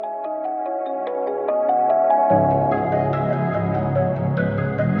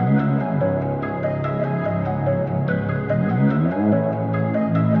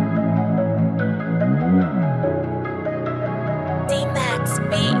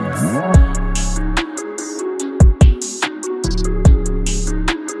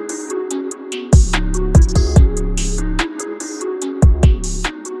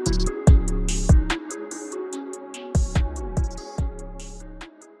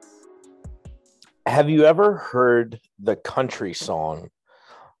Have you ever heard the country song,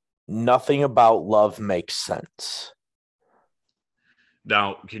 Nothing About Love Makes Sense?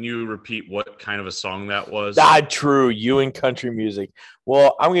 Now, can you repeat what kind of a song that was? Ah, true. You and country music.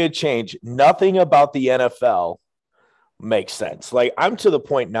 Well, I'm going to change. Nothing about the NFL makes sense. Like, I'm to the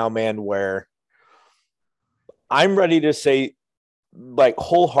point now, man, where I'm ready to say, like,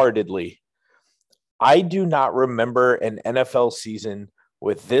 wholeheartedly, I do not remember an NFL season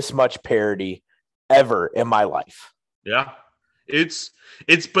with this much parity ever in my life. Yeah.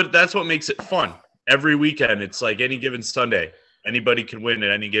 But that's what makes it fun. Every weekend, it's like any given Sunday. Anybody can win at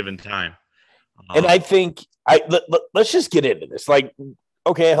any given time. And I think let's just get into this. Like,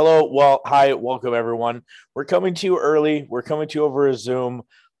 okay, hello, well, hi, welcome everyone. We're coming to you early. We're coming to you over a Zoom.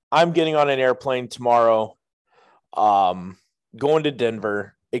 I'm getting on an airplane tomorrow. Going to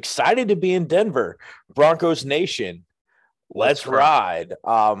Denver. Excited to be in Denver. Broncos Nation. Let's ride.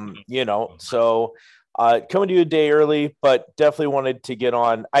 So coming to you a day early, but definitely wanted to get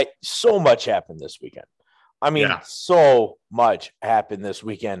on. So much happened this weekend. So much happened this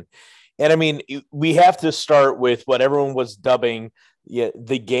weekend. And I mean, we have to start with what everyone was dubbing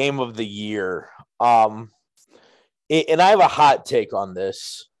the game of the year. And I have a hot take on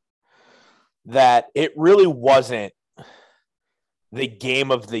this, that it really wasn't the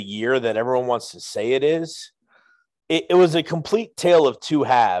game of the year that everyone wants to say it is. It was a complete tale of two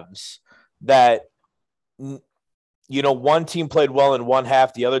halves that, one team played well in one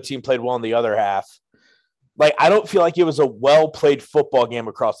half, the other team played well in the other half. Like, I don't feel like it was a well-played football game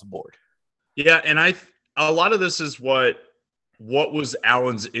across the board. Yeah, and a lot of this is what was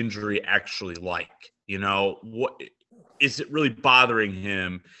Allen's injury actually like? What is it really bothering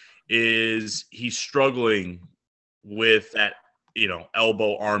him? Is he struggling with that,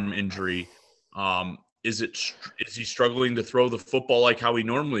 elbow arm injury? Is he struggling to throw the football like how he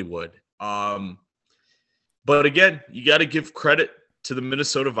normally would? But again, you got to give credit to the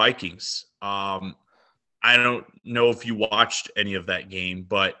Minnesota Vikings. I don't know if you watched any of that game,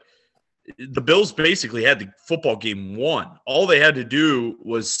 but the Bills basically had the football game won. All they had to do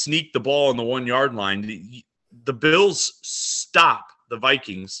was sneak the ball on the 1 yard line. The Bills stopped the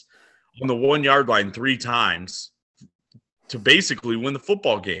Vikings on the 1 yard line 3 times to basically win the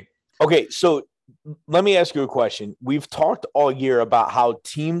football game. Okay, so let me ask you a question. We've talked all year about how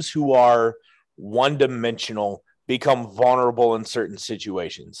teams who are one-dimensional become vulnerable in certain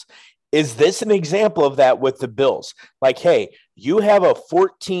situations. Is this an example of that with the Bills? Like, hey, you have a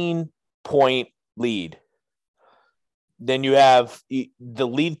 14-point lead. Then you have the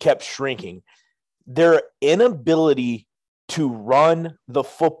lead kept shrinking. Their inability to run the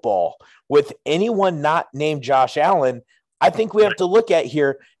football with anyone not named Josh Allen, I think we have to look at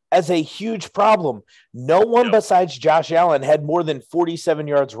here as a huge problem. No one besides Josh Allen had more than 47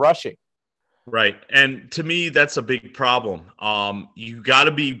 yards rushing. Right. And to me, that's a big problem. You got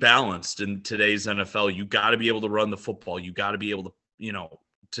to be balanced in today's NFL. You got to be able to run the football. You got to be able to,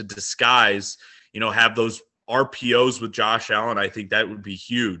 to disguise, have those RPOs with Josh Allen. I think that would be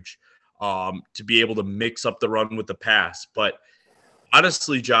huge, to be able to mix up the run with the pass. But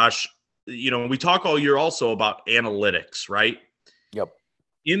honestly, Josh, we talk all year also about analytics, right? Yep.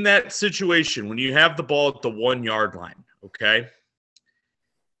 In that situation, when you have the ball at the 1 yard line, okay,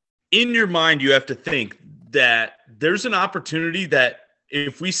 in your mind, you have to think that there's an opportunity that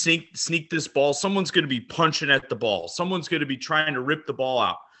if we sneak this ball, someone's going to be punching at the ball. Someone's going to be trying to rip the ball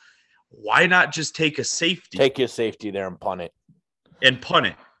out. Why not just take a safety? Take your safety there and punt it. Then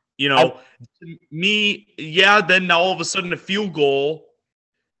now all of a sudden a field goal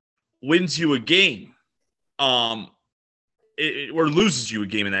wins you a game. Or loses you a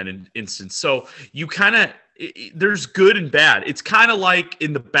game in that instance. So you kind of there's good and bad. It's kind of like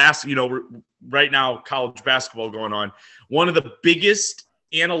in the right now college basketball going on. One of the biggest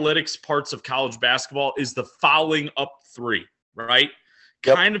analytics parts of college basketball is the fouling up 3, right?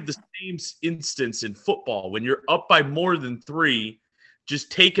 Yep. Kind of the same instance in football. When you're up by more than 3,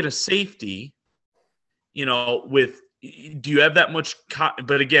 just taking a safety, do you have that much?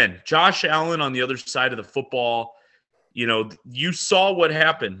 But again, Josh Allen on the other side of the football, you saw what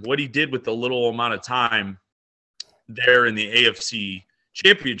happened, what he did with the little amount of time there in the AFC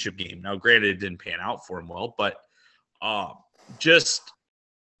Championship game. Now, granted, it didn't pan out for him well, but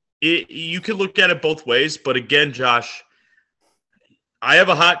you can look at it both ways. But again, Josh, I have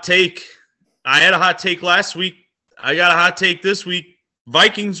a hot take. I had a hot take last week. I got a hot take this week.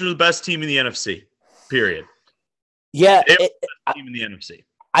 Vikings are the best team in the NFC, period. Yeah. They're the best team in the NFC.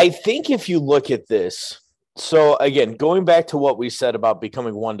 I think if you look at this, so again, going back to what we said about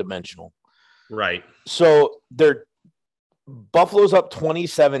becoming one-dimensional. Right. So Buffalo's up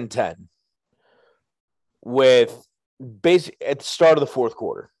 27-10. with basically at the start of the fourth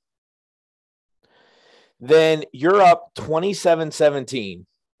quarter. Then you're up 27-17.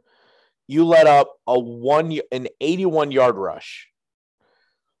 You let up an 81-yard rush.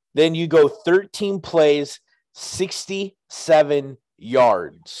 Then you go 13 plays, 67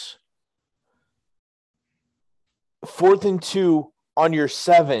 yards. 4th and 2 on your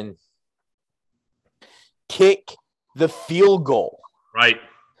 7. Kick the field goal. Right.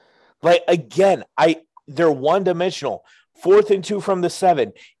 Like, again, they're one-dimensional. 4th and 2 from the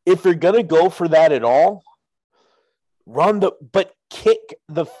 7. If you're going to go for that at all, but kick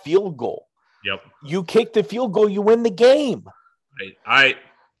the field goal. Yep. You kick the field goal, you win the game. Right.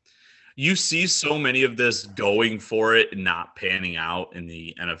 You see so many of this going for it and not panning out in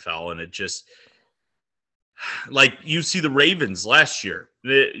the NFL, and it just like you see the Ravens last year.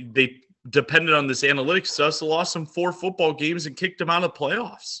 They depended on this analytics stuff, so lost some 4 football games and kicked them out of the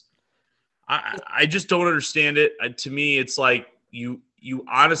playoffs. I just don't understand it. To me, it's like you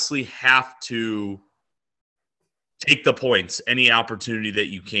honestly have to take the points, any opportunity that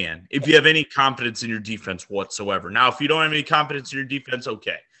you can, if you have any confidence in your defense whatsoever. Now, if you don't have any confidence in your defense,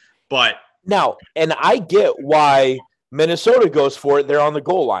 okay. But now, and I get why Minnesota goes for it. They're on the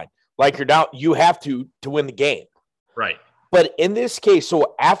goal line. Like, you're down, you have to win the game. Right. But in this case,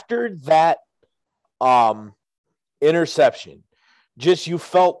 so after that interception, just you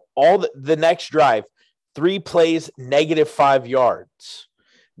felt all the next drive, 3 plays, -5 yards.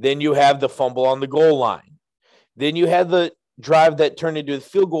 Then you have the fumble on the goal line. Then you had the drive that turned into a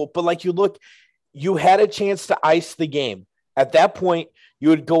field goal. But like you had a chance to ice the game. At that point, you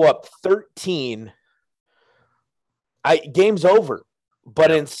would go up 13. Game's over.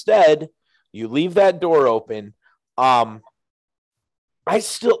 But instead, you leave that door open. I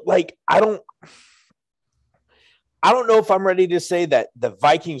don't know if I'm ready to say that the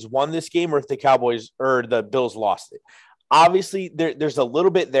Vikings won this game or if the Cowboys or the Bills lost it. Obviously, there's a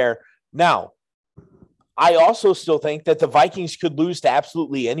little bit there. Now, I also still think that the Vikings could lose to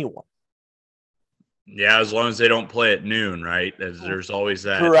absolutely anyone. Yeah, as long as they don't play at noon, right? There's always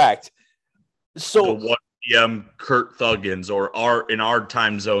that. Correct. So the 1 p.m. Kurt Thuggins, or in our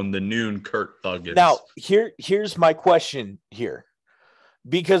time zone, the noon Kurt Thuggins. Now, here's my question here.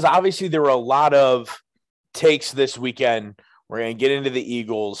 Because obviously there were a lot of takes this weekend. We're going to get into the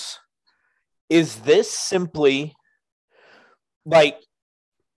Eagles. Is this simply like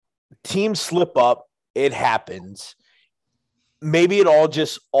teams slip up? It happens. Maybe it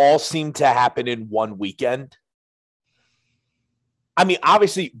all seemed to happen in one weekend. I mean,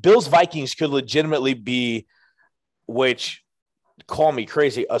 obviously, Bills-Vikings could legitimately be, which, call me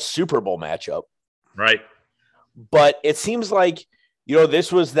crazy, a Super Bowl matchup. Right. But it seems like,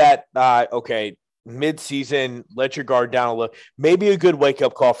 this was that, mid-season, let your guard down a little. Maybe a good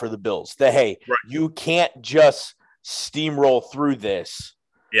wake-up call for the Bills. That, hey, right, you can't just steamroll through this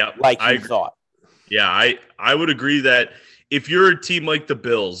like you thought. Yeah, I would agree that if you're a team like the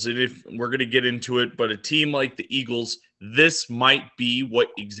Bills, and if we're going to get into it, but a team like the Eagles, this might be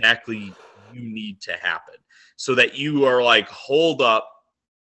what exactly you need to happen so that you are like, hold up,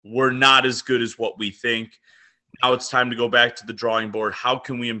 we're not as good as what we think. Now it's time to go back to the drawing board. How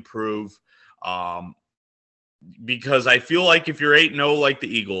can we improve? Because I feel like if you're 8-0 like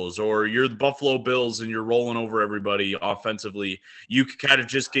the Eagles, or you're the Buffalo Bills and you're rolling over everybody offensively, you can kind of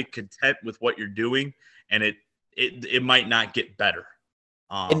just get content with what you're doing, and it might not get better.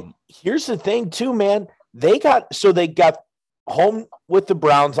 And here's the thing too, man. They got home with the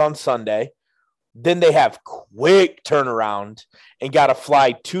Browns on Sunday. Then they have quick turnaround and got to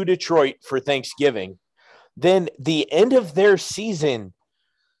fly to Detroit for Thanksgiving. Then the end of their season,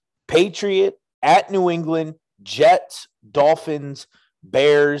 Patriot at New England, Jets, Dolphins,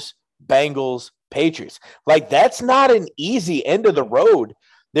 Bears, Bengals, Patriots. Like, that's not an easy end of the road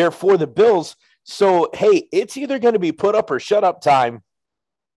there for the Bills. So, hey, it's either going to be put up or shut up time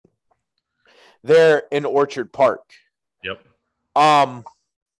there in Orchard Park. Yep.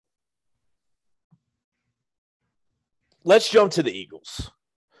 Let's jump to the Eagles.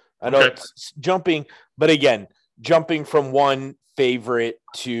 I know it's jumping, but again, jumping from one favorite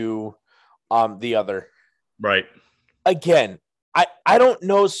to the other. Right. Again, I don't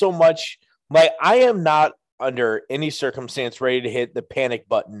know so much. Like, I am not under any circumstance ready to hit the panic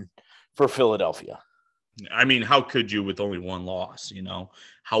button for Philadelphia. I mean, how could you with only one loss,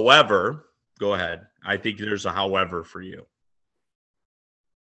 However, go ahead. I think there's a however for you.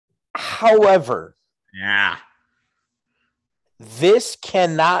 However. Yeah. This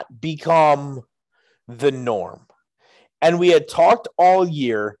cannot become the norm. And we had talked all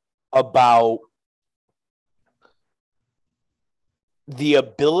year about the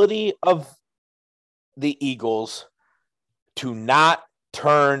ability of the Eagles to not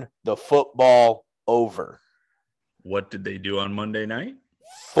turn the football over. What did they do on Monday night?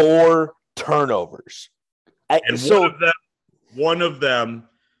 4 turnovers. And one of them,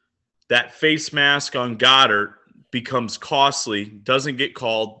 that face mask on Goddard becomes costly, doesn't get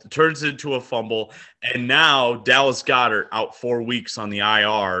called, turns into a fumble, and now Dallas Goedert out 4 weeks on the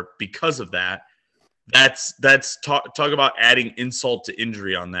IR because of that. That's talk about adding insult to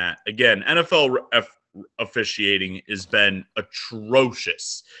injury on that. Again, NFL officiating has been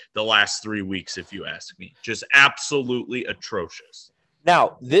atrocious the last 3 weeks, if you ask me. Just absolutely atrocious.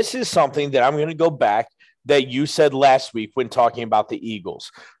 Now, this is something that I'm going to go back that you said last week when talking about the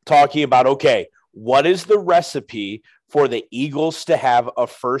Eagles, talking about, okay, what is the recipe for the Eagles to have a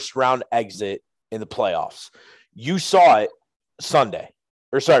first-round exit in the playoffs? You saw it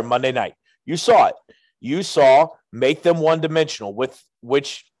Monday night. You saw it. You saw make them one-dimensional, with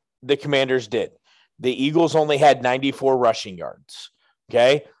which the Commanders did. The Eagles only had 94 rushing yards,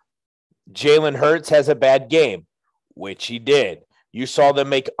 okay? Jalen Hurts has a bad game, which he did. You saw them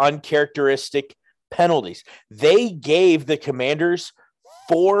make uncharacteristic penalties. They gave the Commanders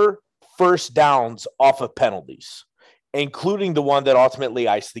 4 first downs off of penalties, including the one that ultimately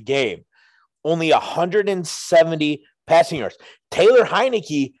iced the game. Only 170 passing yards. Taylor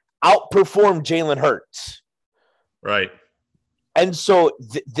Heineke outperformed Jalen Hurts. Right. And so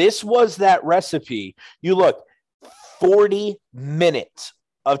this was that recipe. You look, 40 minutes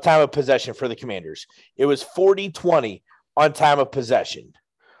of time of possession for the Commanders. It was 40-20 on time of possession.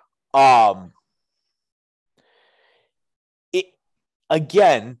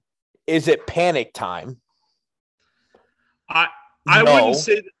 Again, is it panic time? I wouldn't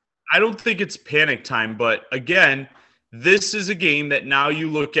say that. I don't think it's panic time, but again, this is a game that now you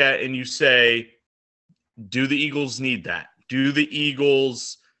look at and you say, do the Eagles need that? Do the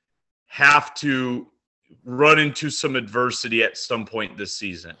Eagles have to run into some adversity at some point this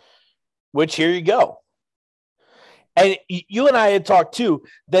season? Which, here you go. And you and I had talked too,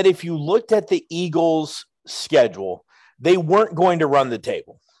 that if you looked at the Eagles' schedule, they weren't going to run the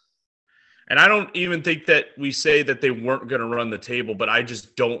table. And I don't even think that we say that they weren't going to run the table, but I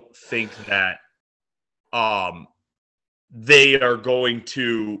just don't think that they are going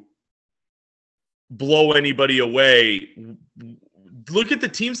to blow anybody away. Look at the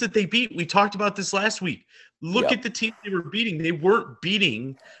teams that they beat. We talked about this last week. Look at the teams they were beating. They weren't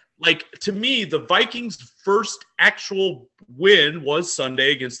beating. Like, to me, the Vikings' first actual win was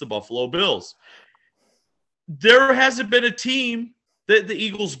Sunday against the Buffalo Bills. There hasn't been a team that the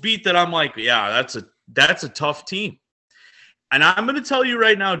Eagles beat that I'm like, yeah, that's a tough team. And I'm going to tell you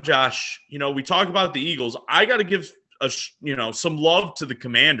right now, Josh, we talk about the Eagles. I got to give some love to the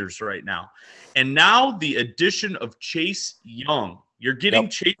Commanders right now. And now the addition of Chase Young. You're getting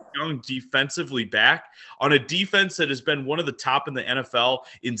Chase Young defensively back on a defense that has been one of the top in the NFL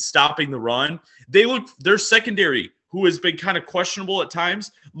in stopping the run. Their secondary, who has been kind of questionable at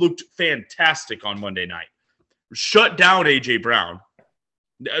times, looked fantastic on Monday night. Shut down A.J. Brown.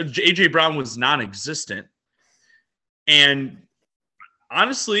 A.J. Brown was non-existent. And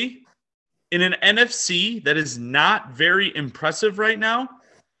honestly, in an NFC that is not very impressive right now,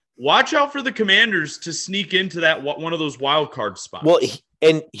 watch out for the Commanders to sneak into that one of those wild card spots. Well,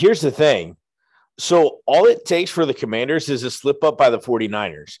 and here's the thing. So all it takes for the Commanders is a slip up by the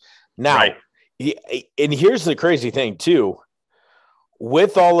 49ers. Now, right. And here's the crazy thing too.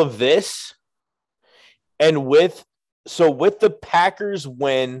 With all of this, and with the Packers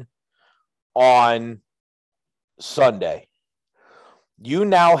win on Sunday, you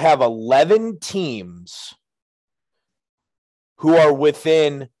now have 11 teams who are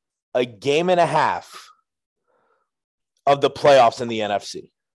within a game and a half of the playoffs in the NFC.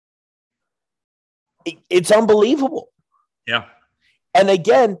 It's unbelievable. Yeah. And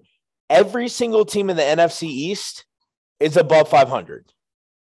again, every single team in the NFC East is above 500.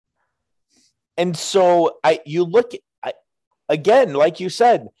 And so you look at, again, like you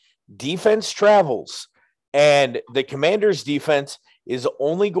said, defense travels, and the Commanders' defense is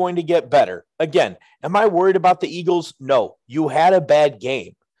only going to get better. Again, am I worried about the Eagles? No. You had a bad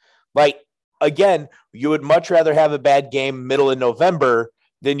game. Like, again, you would much rather have a bad game middle of November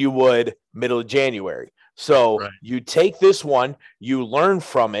than you would middle of January. So You take this one, you learn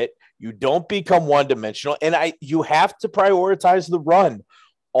from it, you don't become one-dimensional, and you have to prioritize the run.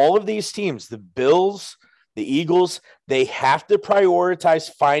 All of these teams, the Bills, the Eagles, they have to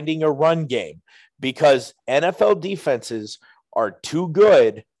prioritize finding a run game because NFL defenses are too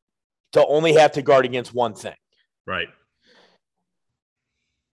good to only have to guard against one thing. Right.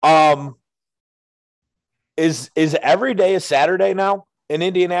 Is every day a Saturday now in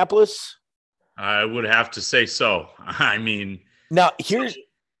Indianapolis? I would have to say so. I mean, Now,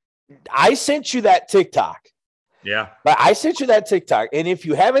 I sent you that TikTok. yeah. But I sent you that TikTok. And if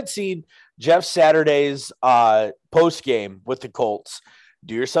you haven't seen Jeff Saturday's post game with the Colts,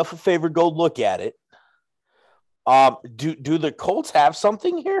 do yourself a favor, go look at it. Do the Colts have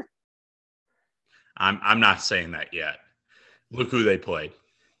something here? I'm not saying that yet. Look who they played.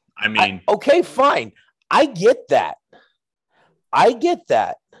 I mean, okay, fine. I get that.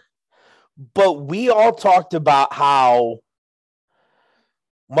 But we all talked about how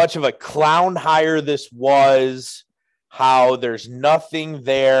much of a clown hire this was, how there's nothing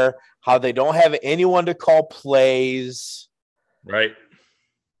there, how they don't have anyone to call plays. right.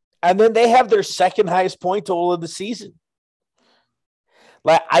 And then they have their second highest point total of the season.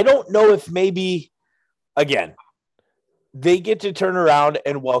 Like, I don't know if maybe, again, they get to turn around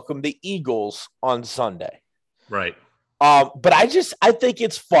and welcome the Eagles on Sunday. Right. But I think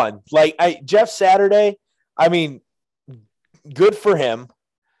it's fun. Like, Jeff Saturday, I mean, good for him.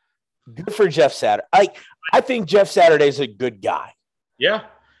 Good for Jeff Saturday. I think Jeff Saturday's a good guy. Yeah,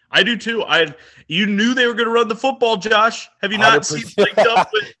 I do too. You knew they were going to run the football, Josh. Have you not 100%. Seen linked up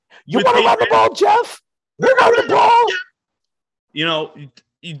with you want to run the ball, Jeff? We're run the ball. You know,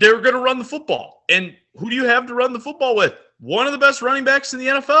 they were going to run the football. And who do you have to run the football with? One of the best running backs in the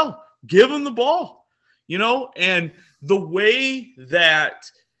NFL. Give him the ball. You know, and the way that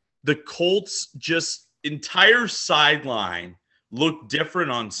the Colts just entire sideline looked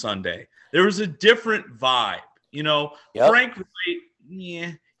different on Sunday. There was a different vibe. You know, yep. Frank Wright,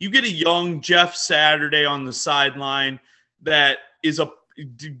 yeah, you get a young Jeff Saturday on the sideline that is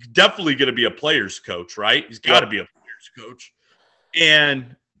definitely going to be a player's coach, right? He's got to be a player's coach.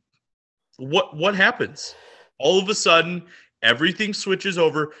 And what happens? All of a sudden, everything switches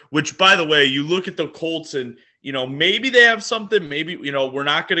over, which, by the way, you look at the Colts and, you know, maybe they have something. Maybe, you know, we're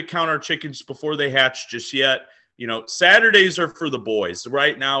not going to count our chickens before they hatch just yet. You know, Saturdays are for the boys.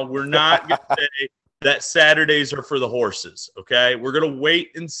 Right now, we're not going to say that Saturdays are for the horses, okay? We're going to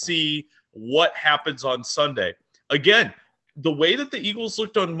wait and see what happens on Sunday. Again, the way that the Eagles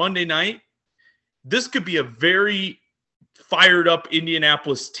looked on Monday night, this could be a very fired up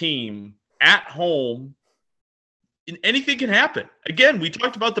Indianapolis team at home. And anything can happen. Again, we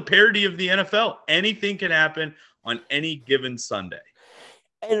talked about the parity of the NFL. Anything can happen on any given Sunday.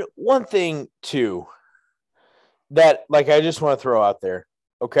 And one thing, too, that, like, I just want to throw out there,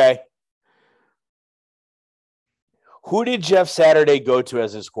 okay? Who did Jeff Saturday go to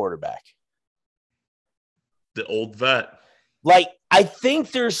as his quarterback? The old vet. Like, I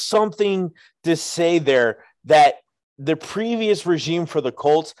think there's something to say there that the previous regime for the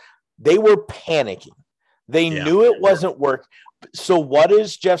Colts, they were panicking. They knew it wasn't working. So what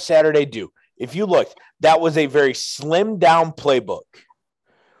does Jeff Saturday do? If you look, that was a very slimmed down playbook.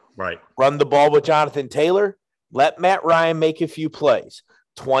 Right. Run the ball with Jonathan Taylor. Let Matt Ryan make a few plays.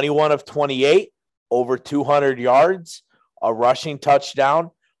 21 of 28, over 200 yards, a rushing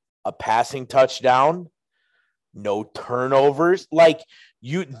touchdown, a passing touchdown, no turnovers. Like,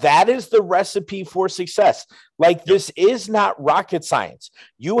 that is the recipe for success. Like, this is not rocket science.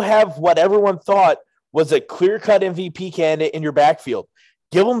 You have what everyone thought was a clear-cut MVP candidate in your backfield.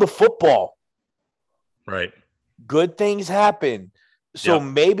 Give them the football. Right. Good things happen. So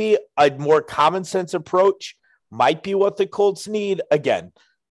maybe a more common sense approach might be what the Colts need. Again,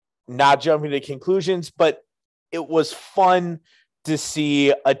 not jumping to conclusions, but it was fun to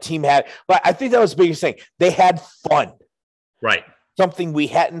see a team have. But I think that was the biggest thing. They had fun. Right. Something we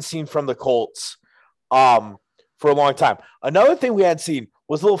hadn't seen from the Colts for a long time. Another thing we hadn't seen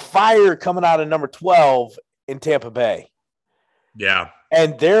was a little fire coming out of number 12 in Tampa Bay. Yeah.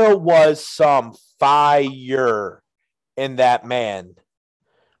 And there was some fire in that man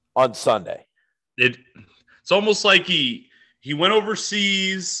on Sunday. It's almost like he went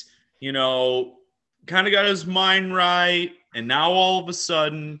overseas, you know, kind of got his mind right, and now all of a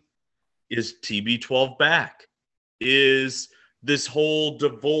sudden is TB12 back? Is this whole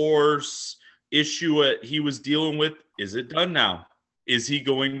divorce issue he was dealing with, is it done now? Is he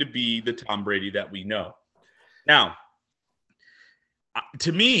going to be the Tom Brady that we know? Now,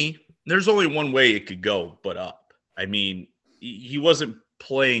 to me, there's only one way it could go but up. I mean, he wasn't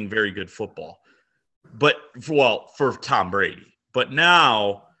playing very good football, but for Tom Brady. But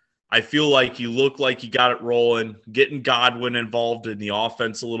now I feel like he looked like he got it rolling, getting Godwin involved in the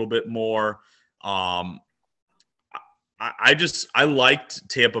offense a little bit more. I liked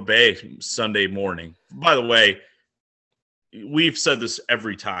Tampa Bay Sunday morning. By the way, we've said this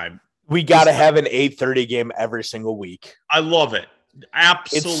every time. We got to have an 8:30 game every single week. I love it.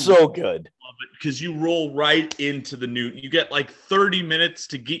 Absolutely. It's so good. Love it because you roll right into the new. You get like 30 minutes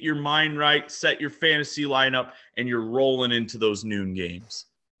to get your mind right, set your fantasy lineup, and you're rolling into those noon games.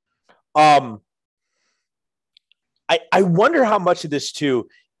 I wonder how much of this too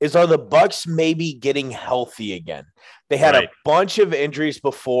is, are the Bucks maybe getting healthy again? They had a bunch of injuries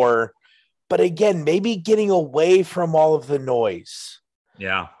before, but again, maybe getting away from all of the noise.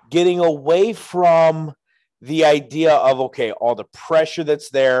 Yeah. Getting away from the idea of, okay, all the pressure that's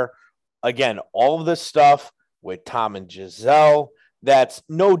there. Again, all of this stuff with Tom and Giselle, that's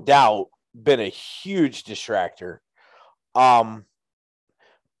no doubt been a huge distractor. But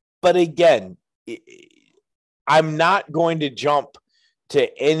again, I'm not going to jump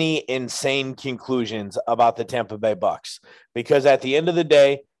to any insane conclusions about the Tampa Bay Bucks because at the end of the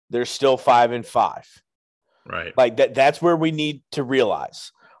day, they're still 5-5. Right. Like that's where we need to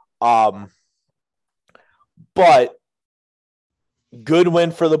realize. But good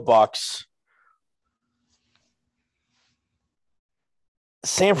win for the Bucks.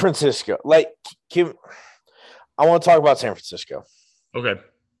 San Francisco. I want to talk about San Francisco. Okay.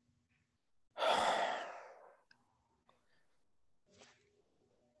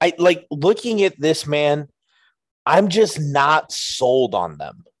 I like looking at this, man. I'm just not sold on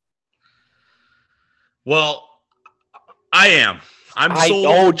them. Well, I am. I'm sold.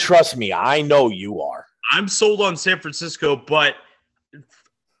 Oh, trust me. I know you are. I'm sold on San Francisco, but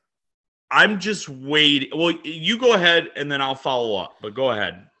I'm just waiting. Well, you go ahead and then I'll follow up, but go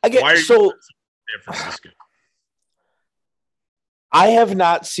ahead. Again, so San Francisco. I have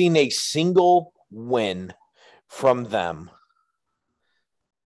not seen a single win from them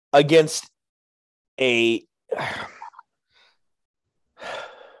against I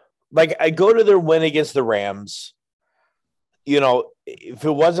go to their win against the Rams. If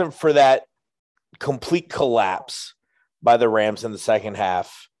it wasn't for that complete collapse by the Rams in the second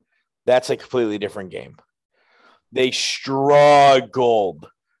half, that's a completely different game. They struggled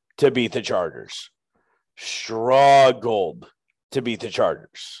to beat the Chargers.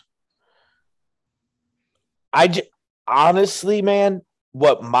 Honestly, man,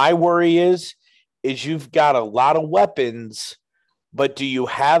 what my worry is you've got a lot of weapons, but do you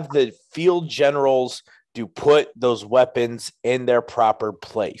have the field generals to put those weapons in their proper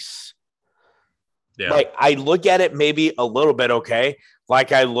place? Yeah. Like I look at it maybe a little bit, okay?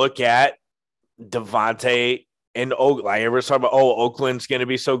 Like I look at Devontae and Oakland. I ever talk about, Oakland's going to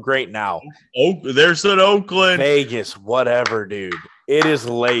be so great now. There's an Oakland. Vegas, whatever, dude. It is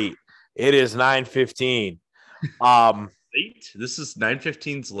late. It is 9:15. Late? This is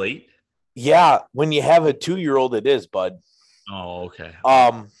 9:15's late? Yeah, when you have a 2-year-old, it is, bud. Oh, okay.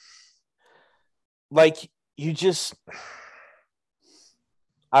 Like you just,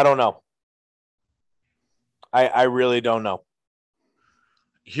 I don't know. I really don't know.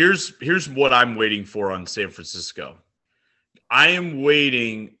 Here's what I'm waiting for on San Francisco. I am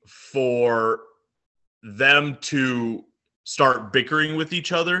waiting for them to start bickering with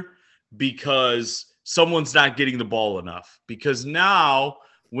each other because someone's not getting the ball enough. Because now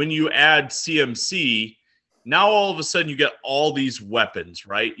when you add CMC, now all of a sudden you get all these weapons,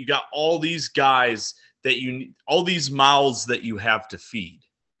 right? You got all these guys all these mouths that you have to feed.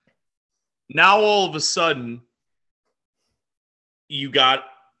 Now all of a sudden you got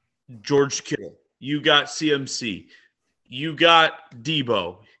George Kittle, you got CMC, you got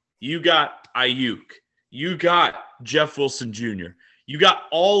Debo, you got Ayuk, you got Jeff Wilson Jr., you got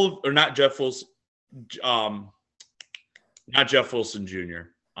not Jeff Wilson Jr.,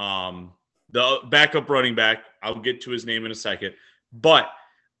 the backup running back. I'll get to his name in a second. But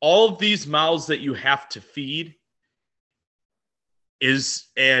all of these mouths that you have to feed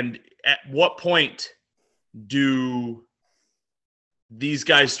and at what point do these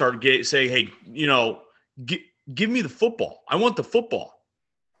guys start saying, hey, give me the football. I want the football.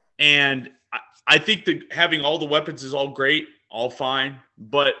 And I think that having all the weapons is all great, all fine.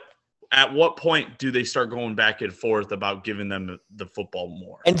 But at what point do they start going back and forth about giving them the football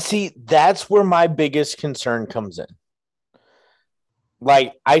more? And see, that's where my biggest concern comes in.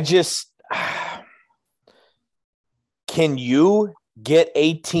 Like, can you get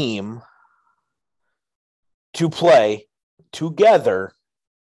a team to play together?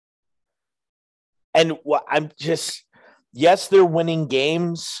 And yes, they're winning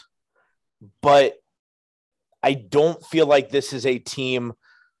games, but I don't feel like this is a team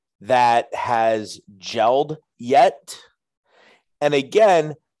that has gelled yet. And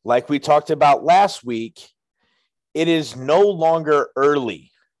again, like we talked about last week, it is no longer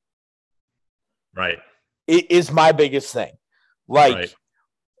early. Right. It is my biggest thing. Like,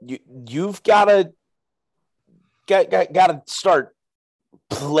 you've got to start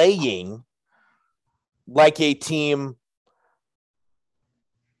playing like a team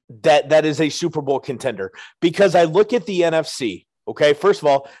that is a Super Bowl contender. Because I look at the NFC, okay, first of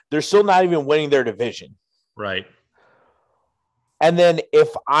all, they're still not even winning their division. Right. And then if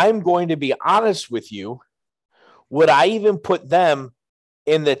I'm going to be honest with you, would I even put them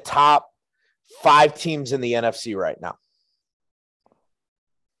in the top 5 teams in the NFC right now?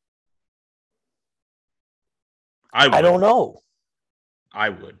 I don't know. I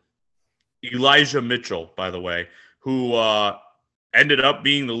would. Elijah Mitchell, by the way, who ended up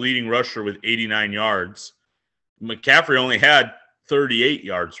being the leading rusher with 89 yards. McCaffrey only had 38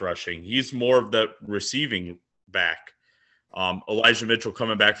 yards rushing. He's more of the receiving back. Elijah Mitchell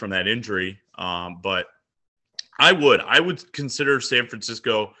coming back from that injury. But I would consider San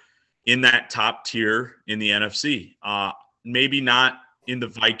Francisco in that top tier in the NFC. Maybe not in the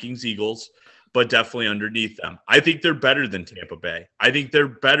Vikings, Eagles, but definitely underneath them. I think they're better than Tampa Bay. I think they're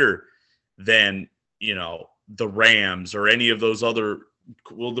better than, the Rams or any of those other.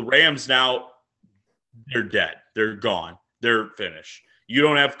 Well, the Rams now, they're dead. They're gone. They're finished. You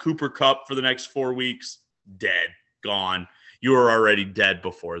don't have Cooper Kupp for the next 4 weeks. Dead. Gone. You were already dead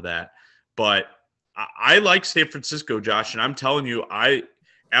before that. But I like San Francisco, Josh, and I'm telling you,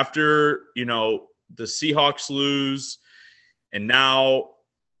 after the Seahawks lose, and now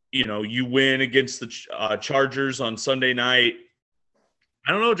you win against the Chargers on Sunday night.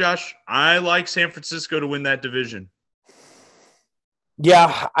 I don't know, Josh. I like San Francisco to win that division.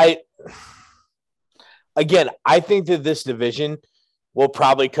 Yeah, I think that this division will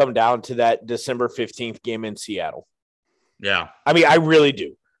probably come down to that December 15th game in Seattle. Yeah. I mean, I really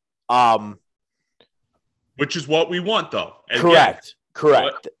do. Which is what we want, though. Correct.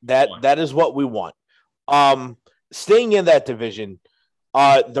 That is what we want. Staying in that division,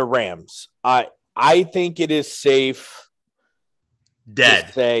 the Rams. I think it is safe. Dead.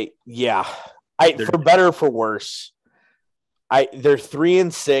 To say, yeah. For better or for worse. They're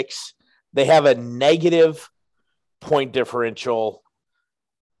 3-6. They have a negative point differential.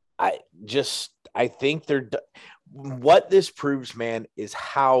 I think they're. What this proves, man, is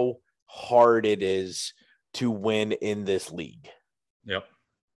how hard it is to win in this league. Yep.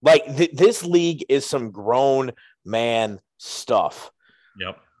 Like this league is some grown man stuff.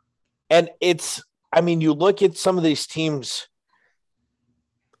 Yep. And you look at some of these teams,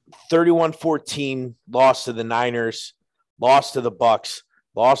 31-14 lost to the Niners, lost to the Bucks,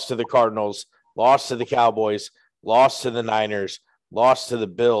 lost to the Cardinals, lost to the Cowboys, lost to the Niners, lost to the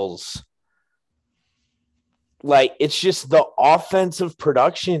Bills. Like, it's just the offensive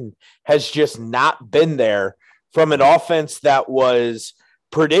production has just not been there from an offense that was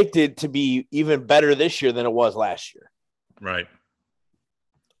predicted to be even better this year than it was last year. Right.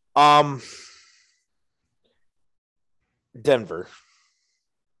 Denver.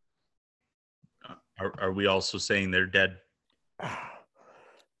 Are we also saying they're dead?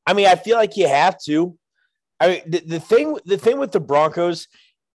 I mean, I feel like you have to. I mean, the thing with the Broncos,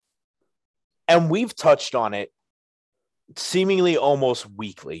 and we've touched on it seemingly almost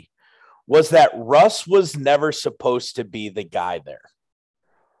weekly, was that Russ was never supposed to be the guy there.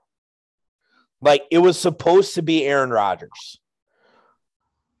 Like, it was supposed to be Aaron Rodgers.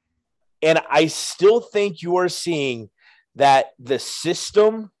 And I still think you are seeing that the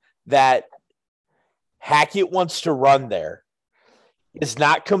system that Hackett wants to run there is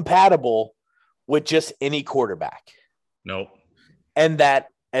not compatible with just any quarterback. Nope. And that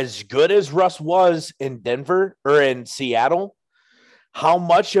as good as Russ was in Denver or in Seattle, how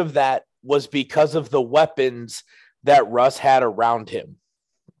much of that was because of the weapons that Russ had around him.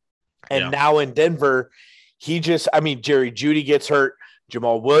 And now in Denver, Jerry Jeudy gets hurt.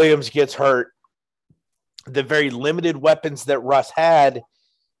 Jamal Williams gets hurt. The very limited weapons that Russ had,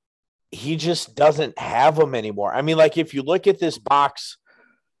 he just doesn't have them anymore. I mean, like, if you look at this box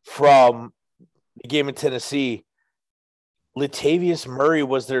from the game in Tennessee, Latavius Murray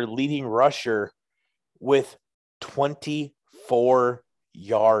was their leading rusher with 24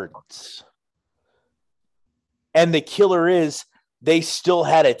 yards. And the killer is they still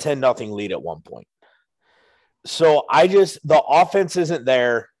had a 10-0 lead at one point. So the offense isn't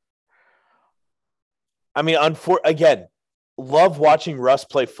there. I mean, again, love watching Russ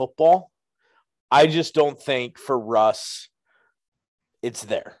play football. I just don't think for Russ it's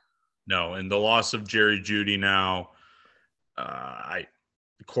there. No, and the loss of Jerry Jeudy now,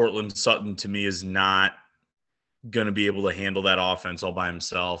 Cortland Sutton to me is not going to be able to handle that offense all by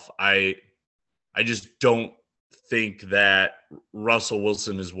himself. I just don't think that Russell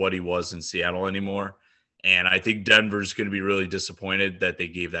Wilson is what he was in Seattle anymore. And I think Denver's going to be really disappointed that they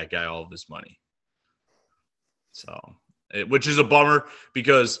gave that guy all of his money. So which is a bummer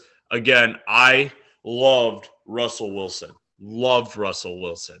because, again, I loved Russell Wilson.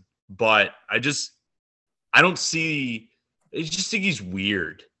 But I don't see – I just think he's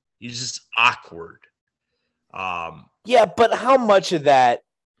weird. He's just awkward. Yeah, but how much of that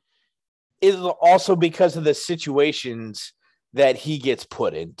is also because of the situations that he gets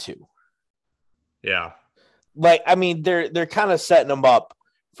put into? Yeah. Like, I mean, they're kind of setting him up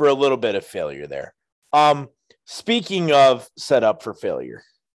for a little bit of failure there. Speaking of set up for failure,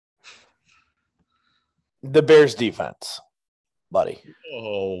 the Bears defense, buddy.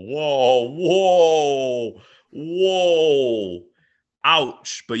 Whoa.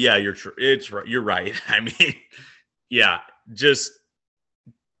 Ouch. But yeah, you're right. I mean, yeah, just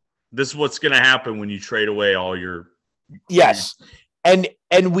this is what's going to happen when you trade away all your. Yes.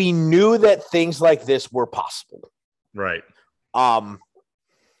 And we knew that things like this were possible. Right. Now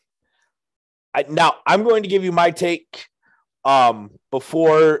I'm going to give you my take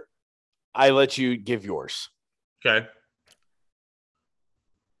before I let you give yours. Okay.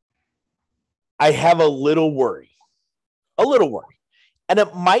 I have a little worry. And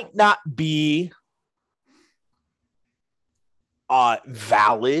it might not be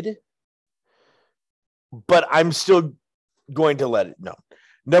valid, but I'm still going to let it know.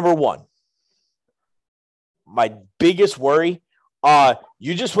 Number one, my biggest worry,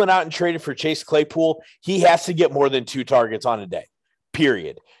 you just went out and traded for Chase Claypool. He has to get more than 2 targets on a day,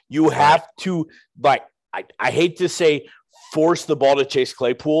 period. You have to, like, I hate to say force the ball to Chase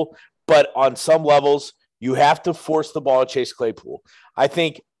Claypool, but on some levels, you have to force the ball to Chase Claypool. I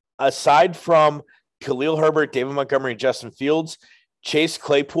think aside from Khalil Herbert, David Montgomery, and Justin Fields, Chase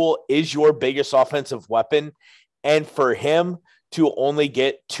Claypool is your biggest offensive weapon. And for him to only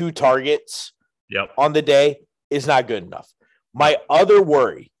get 2 targets on the day is not good enough. My other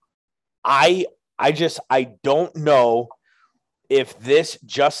worry, I don't know if this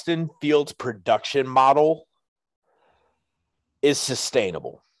Justin Fields production model is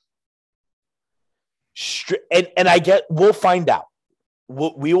sustainable. And we'll find out.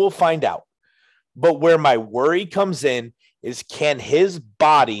 We will find out. But where my worry comes in is, can his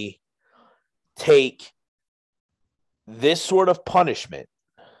body take this sort of punishment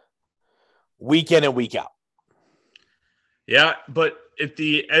week in and week out? Yeah, but at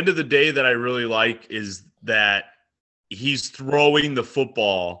the end of the day, that I really like is that he's throwing the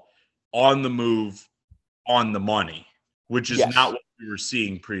football on the move, on the money, which is not what we were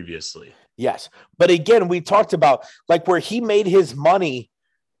seeing previously. Yes. But again, we talked about like where he made his money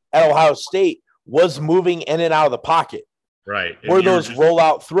at Ohio State was moving in and out of the pocket. Right. Were those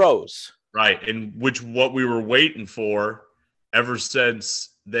rollout throws. Right. And what we were waiting for ever since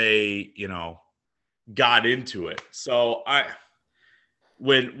they, got into it. So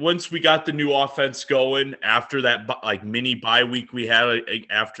once we got the new offense going after that like mini bye week we had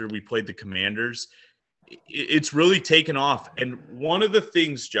after we played the Commanders, it's really taken off. And one of the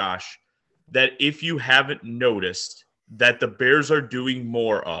things, Josh, that if you haven't noticed that the Bears are doing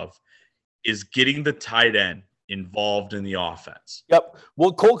more of is getting the tight end involved in the offense. Yep.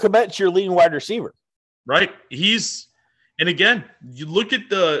 Well, Cole Kmet's your leading wide receiver. Right. And again, you look at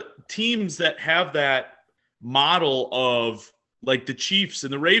the teams that have that model of like the Chiefs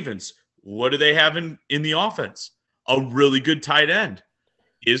and the Ravens. What do they have in the offense? A really good tight end.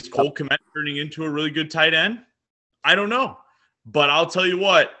 Is Cole Kmet turning into a really good tight end? I don't know. But I'll tell you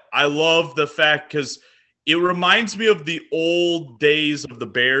what, I love the fact because it reminds me of the old days of the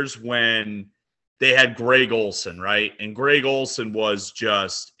Bears when they had Greg Olsen, right? And Greg Olsen was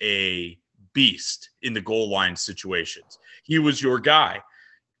just a beast in the goal line situations. He was your guy.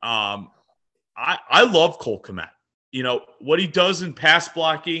 I love Cole Kmet. What he does in pass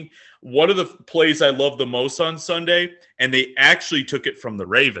blocking, one of the plays I love the most on Sunday, and they actually took it from the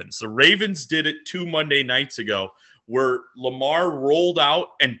Ravens. The Ravens did it 2 Monday nights ago where Lamar rolled out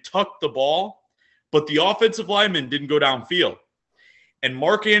and tucked the ball, but the offensive lineman didn't go downfield. And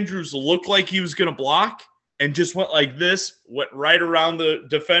Mark Andrews looked like he was going to block and just went like this, went right around the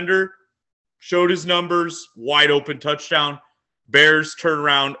defender, showed his numbers, wide open touchdown. Bears turn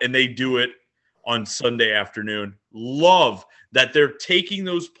around and they do it on Sunday afternoon. Love that they're taking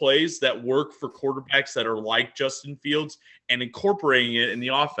those plays that work for quarterbacks that are like Justin Fields and incorporating it in the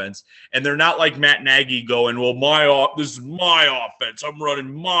offense. And they're not like Matt Nagy going, well, this is my offense. I'm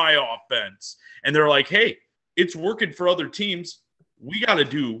running my offense. And they're like, hey, it's working for other teams. We got to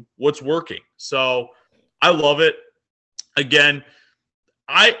do what's working. So I love it. Again,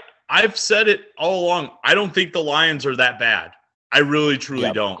 I've said it all along. I don't think the Lions are that bad. I really,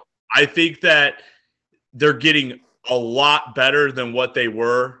 truly don't. I think that they're getting a lot better than what they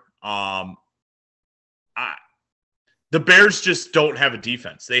were. The Bears just don't have a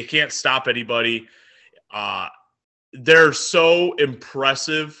defense. They can't stop anybody. They're so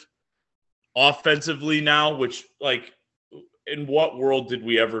impressive offensively now, which, like, in what world did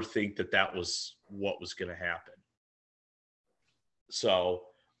we ever think that was what was going to happen? So,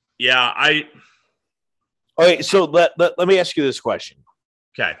 yeah, Okay, so let me ask you this question.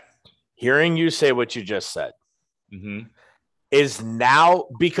 Okay. Hearing you say what you just said Mm-hmm. is now,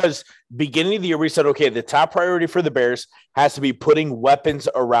 because beginning of the year we said, okay, the top priority for the Bears has to be putting weapons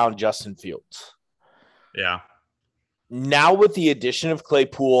around Justin Fields. Yeah. Now with the addition of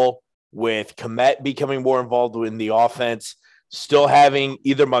Claypool, with Kmet becoming more involved in the offense, still having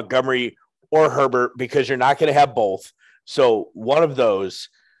either Montgomery or Herbert, because you're not going to have both. So one of those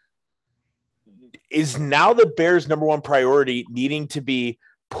is now the Bears' number one priority, needing to be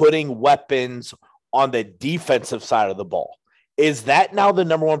putting weapons on the defensive side of the ball. Is that now the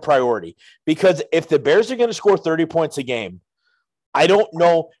number one priority? Because if the Bears are going to score 30 points a game, I don't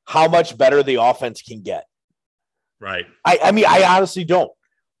know how much better the offense can get. Right. I mean, I honestly don't.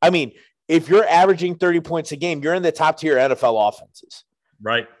 I mean, if you're averaging 30 points a game, you're in the top tier NFL offenses.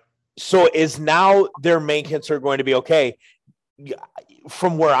 Right. So is now their main concern going to be, okay,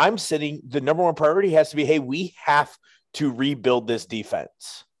 from where I'm sitting, the number one priority has to be, hey, we have to rebuild this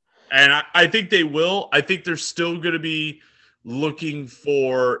defense. And I think they will. I think they're still going to be looking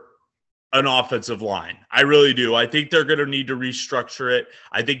for an offensive line. I really do. I think they're going to need to restructure it.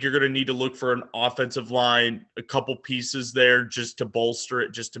 I think you're going to need to look for an offensive line, a couple pieces there just to bolster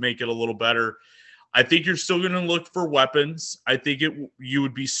it, just to make it a little better. I think you're still going to look for weapons. I think you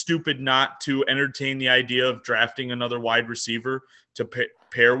would be stupid not to entertain the idea of drafting another wide receiver to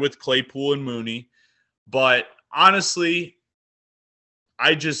pair with Claypool and Mooney. But honestly,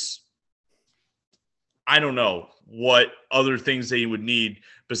 I don't know what other things they would need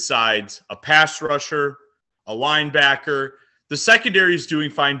besides a pass rusher, a linebacker. The secondary is doing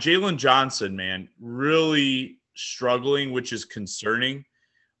fine. Jalen Johnson, man, really struggling, which is concerning.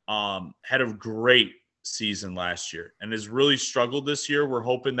 Had a great season last year and has really struggled this year. We're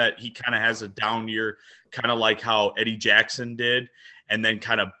hoping that he kind of has a down year, kind of like how Eddie Jackson did, and then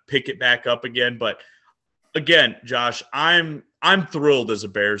kind of pick it back up again. But again, Josh, I'm thrilled as a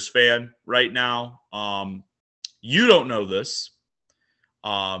Bears fan right now. You don't know this,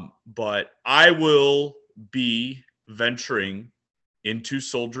 but I will be venturing into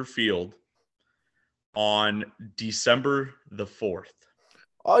Soldier Field on December the 4th.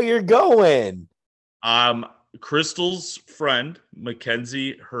 Oh, you're going. Crystal's friend,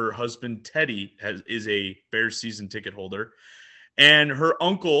 Mackenzie, her husband, Teddy, is a Bears season ticket holder. And their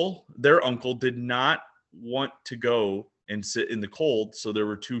uncle did not want to go and sit in the cold. So there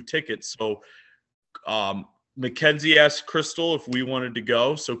were 2 tickets. So Mackenzie asked Crystal if we wanted to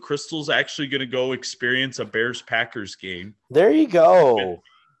go. So Crystal's actually going to go experience a Bears-Packers game. There you go.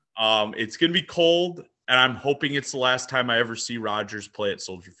 It's going to be cold, and I'm hoping it's the last time I ever see Rodgers play at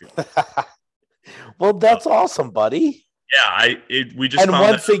Soldier Field. Well, that's awesome, buddy. Yeah, we just and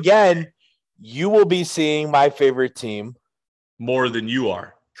once again, you will be seeing my favorite team more than you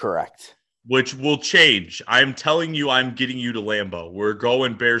are. Correct. Which will change. I'm telling you, I'm getting you to Lambeau. We're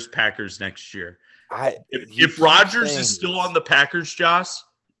going Bears-Packers next year. If Rodgers is still on the Packers, Josh,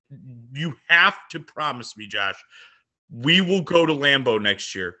 you have to promise me, Josh, we will go to Lambeau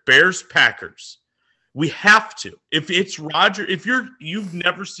next year. Bears-Packers. We have to. If it's Rodgers, if you've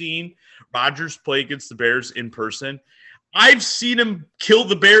never seen Rodgers play against the Bears in person, I've seen him kill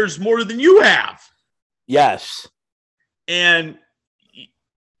the Bears more than you have. Yes. And you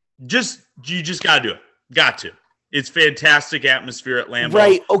just got to do it. Got to. It's fantastic atmosphere at Lambeau.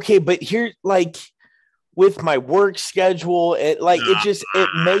 Right. Okay. But here, like, with my work schedule, it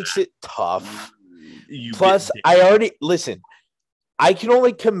makes it tough. Plus, I can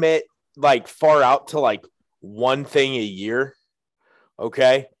only commit like far out to like one thing a year.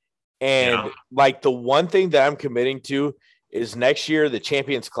 Okay. And like the one thing that I'm committing to is next year, the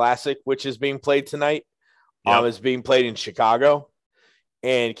Champions Classic, which is being played tonight, is being played in Chicago.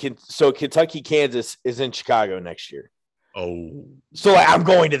 And so Kentucky, Kansas is in Chicago next year. Oh, so like, I'm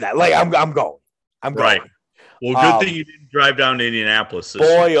going to that. Like I'm going. Right. Well, good thing you didn't drive down to Indianapolis.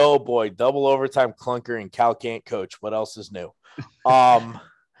 Boy, oh boy, double overtime clunker and Cal can't coach. What else is new?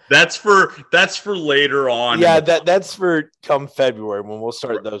 That's for later on. Yeah, that's for come February when we'll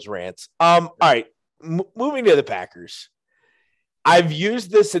start those rants. All right, moving to the Packers. I've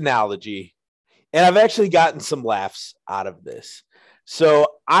used this analogy, and I've actually gotten some laughs out of this. So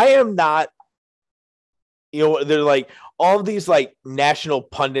I am not, they're like all of these like national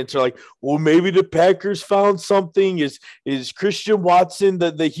pundits are like, well, maybe the Packers found something. Is Christian Watson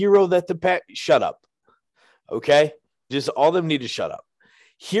the hero that the Pack? Shut up. Okay. Just all of them need to shut up.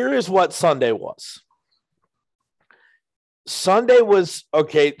 Here is what Sunday was. Sunday was,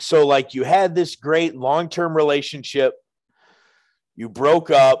 okay, so like you had this great long-term relationship. You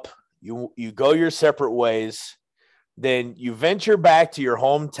broke up. You go your separate ways. Then you venture back to your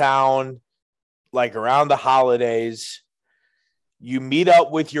hometown, like around the holidays. You meet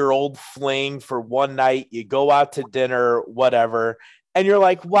up with your old fling for one night. You go out to dinner, whatever. And you're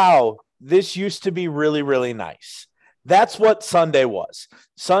like, wow, this used to be really, really nice. That's what Sunday was.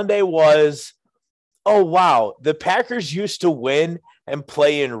 Sunday was, oh, wow, the Packers used to win and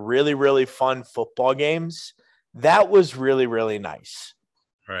play in really, really fun football games. That was really, really nice.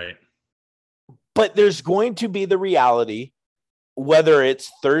 Right. But there's going to be the reality, whether it's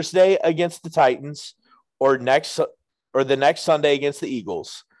Thursday against the Titans or the next Sunday against the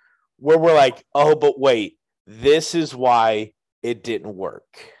Eagles, where we're like, oh, but wait, this is why it didn't work.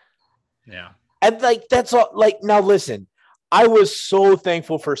 Yeah. And like, that's all. Like, now listen, I was so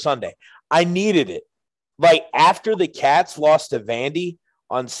thankful for Sunday. I needed it. Like, after the Cats lost to Vandy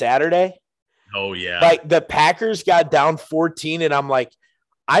on Saturday. Oh, yeah. Like, the Packers got down 14, and I'm like,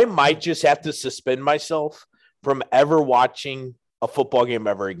 I might just have to suspend myself from ever watching a football game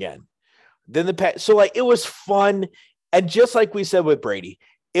ever again. So like, it was fun. And just like we said with Brady,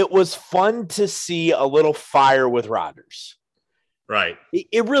 it was fun to see a little fire with Rodgers. Right.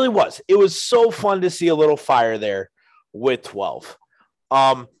 It really was. It was so fun to see a little fire there with 12.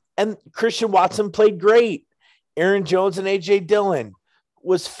 And Christian Watson played great. Aaron Jones and A.J. Dillon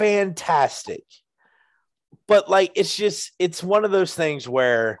was fantastic. But, like, it's one of those things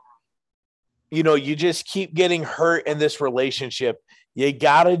where, you know, you just keep getting hurt in this relationship. You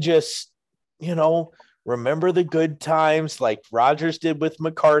got to just, you know, remember the good times like Rodgers did with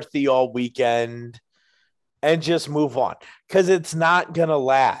McCarthy all weekend and just move on, because it's not going to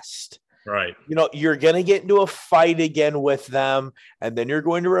last. Right. You know, you're going to get into a fight again with them, and then you're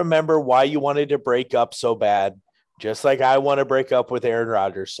going to remember why you wanted to break up so bad, just like I want to break up with Aaron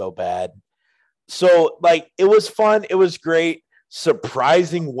Rodgers so bad. So, like, it was fun. It was great.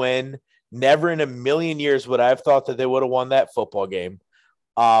 Surprising win. Never in a million years would I have thought that they would have won that football game.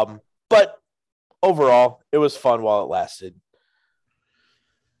 But overall, it was fun while it lasted.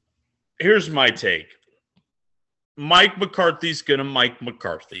 Here's my take. Mike McCarthy's going to Mike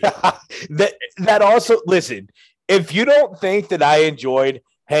McCarthy. that also, listen, if you don't think that I enjoyed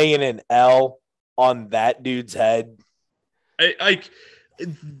hanging an L on that dude's head.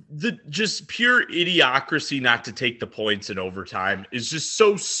 The just pure idiocracy not to take the points in overtime is just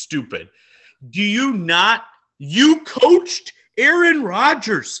so stupid. You coached Aaron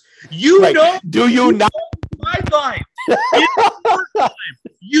Rodgers. Do you not? Sideline.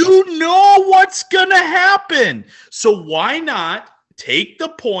 You know what's going to happen. So why not take the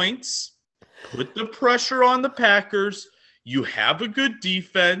points, put the pressure on the Packers? You have a good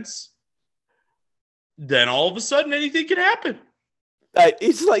defense. Then all of a sudden anything can happen.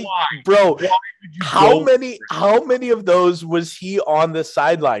 It's like, bro, how many of those was he on the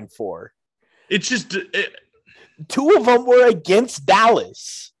sideline for? It's just two of them were against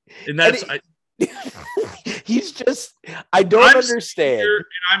Dallas, and that's he's just, I don't understand. And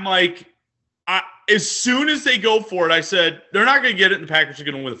I'm like, as soon as they go for it, I said they're not going to get it, and the Packers are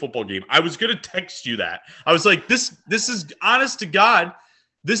going to win the football game. I was going to text you that. I was like, this is, honest to God,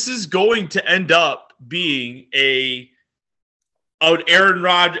 this is going to end up being an Aaron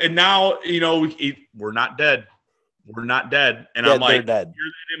Rodgers, and now, you know, we're not dead. We're not dead. And I'm like, hear that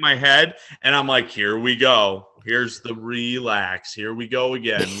in my head, and I'm like, here we go. Here's the relax. Here we go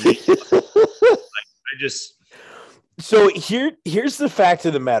again. So here's the fact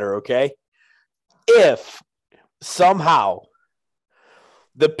of the matter, okay? If somehow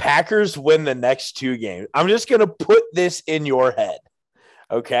the Packers win the next two games, I'm just going to put this in your head,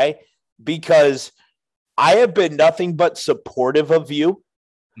 okay? Because I have been nothing but supportive of you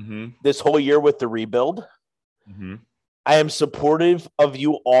this whole year with the rebuild. Mm-hmm. I am supportive of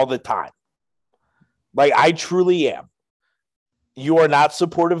you all the time. Like, I truly am. You are not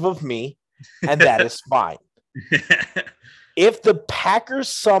supportive of me, and that is fine. If the Packers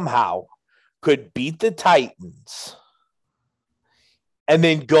somehow could beat the Titans and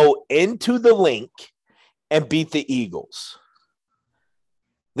then go into the link and beat the Eagles,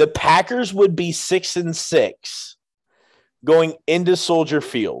 the Packers would be 6-6 going into Soldier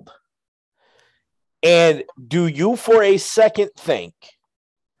Field. And do you for a second think,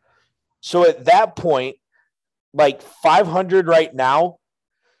 so at that point, like 500 right now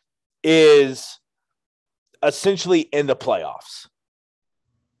is essentially in the playoffs.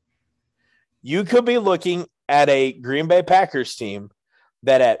 You could be looking at a Green Bay Packers team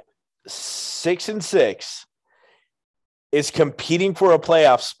that at 6-6 is competing for a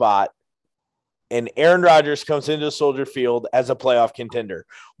playoff spot and Aaron Rodgers comes into Soldier Field as a playoff contender.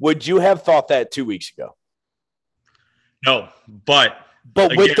 Would you have thought that 2 weeks ago? No, but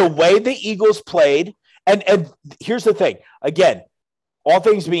again, with the way the Eagles played, and here's the thing. Again, all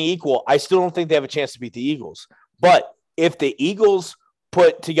things being equal, I still don't think they have a chance to beat the Eagles. But if the Eagles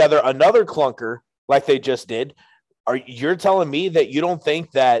put together another clunker like they just did, you're telling me that you don't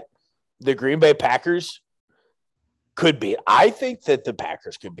think that the Green Bay Packers could beat? I think that the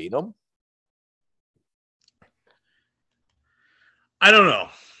Packers could beat them. I don't know.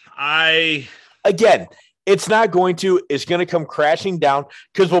 Again, it's not going to. It's going to come crashing down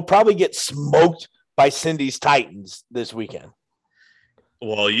because we'll probably get smoked by Cindy's Titans this weekend.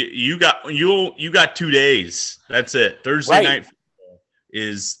 Well, you got 2 days. That's it. Thursday night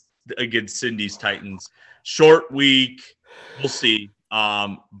is against Cindy's Titans. Short week. We'll see.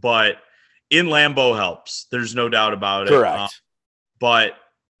 But in Lambeau helps. There's no doubt about it. Correct. But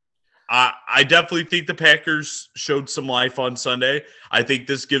I definitely think the Packers showed some life on Sunday. I think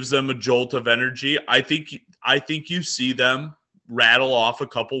this gives them a jolt of energy. I think you see them rattle off a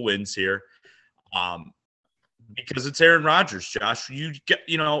couple wins here, because it's Aaron Rodgers. Josh,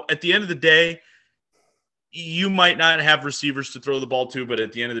 at the end of the day, you might not have receivers to throw the ball to, but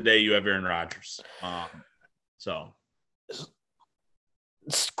at the end of the day, you have Aaron Rodgers. So,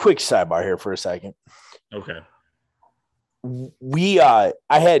 quick sidebar here for a second. Okay. I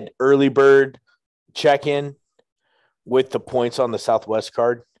had early bird check in with the points on the Southwest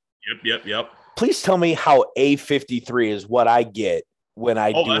card. Yep. Please tell me how A53 is what I get when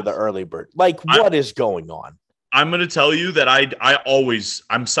I do the early bird. Like, what is going on? I'm going to tell you that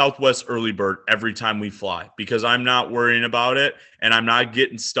I'm Southwest early bird every time we fly because I'm not worrying about it and I'm not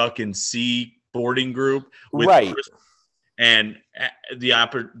getting stuck in C boarding group with Chris, and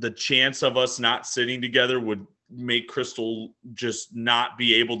the chance of us not sitting together would make Crystal just not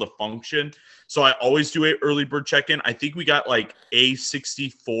be able to function. So I always do a early bird check-in. I think we got like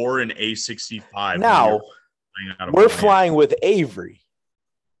A64 and A65. Now we're flying with Avery.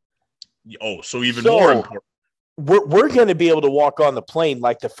 Oh, so even more important. We're going to be able to walk on the plane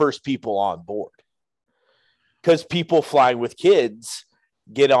like the first people on board, because people flying with kids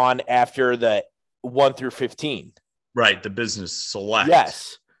get on after the 1 through 15. Right, the business select.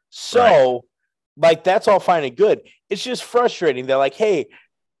 Yes. So, like, that's all fine and good. It's just frustrating. They're like, hey,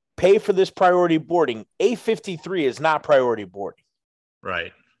 pay for this priority boarding. A53 is not priority boarding.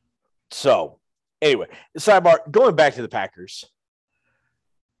 Right. So, anyway, sidebar, going back to the Packers.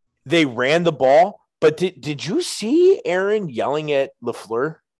 They ran the ball, but did you see Aaron yelling at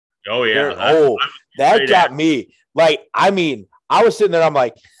LaFleur? Oh, yeah. That got me. Like, I mean, I was sitting there, I'm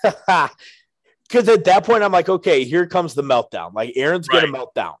like, because at that point, I'm like, okay, here comes the meltdown. Like, Aaron's going to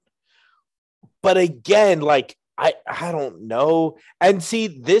melt down. But again, like, I don't know. And see,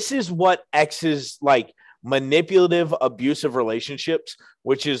 this is what X's like manipulative, abusive relationships,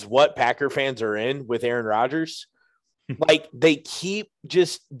 which is what Packer fans are in with Aaron Rodgers. Like, they keep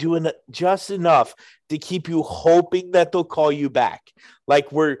just doing just enough to keep you hoping that they'll call you back. Like,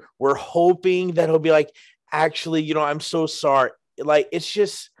 we're hoping that he'll be like, actually, I'm so sorry. Like, it's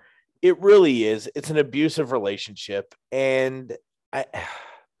just, it really is. It's an abusive relationship. And I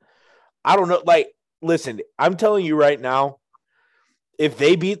don't know. Like, listen, I'm telling you right now, if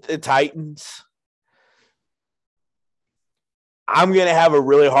they beat the Titans, I'm going to have a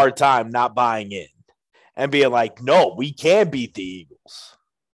really hard time not buying in and being like, no, we can beat the Eagles.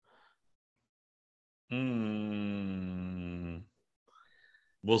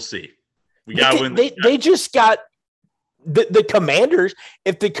 We'll see. We got to win. They just got the Commanders.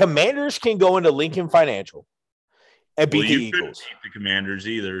 If the Commanders can go into Lincoln Financial and beat the Eagles. Beat the Commanders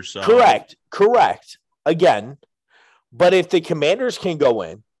either. So Correct. Again, but if the Commanders can go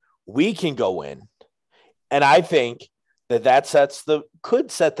in, we can go in. And I think that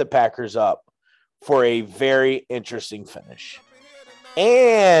could set the Packers up for a very interesting finish.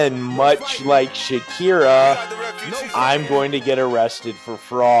 And much like Shakira, I'm going to get arrested for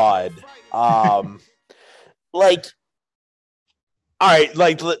fraud. Like, all right,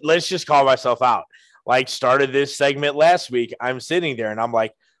 like, let's just call myself out. Like, started this segment last week. I'm sitting there and I'm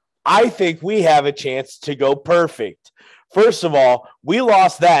like, I think we have a chance to go perfect. First of all, we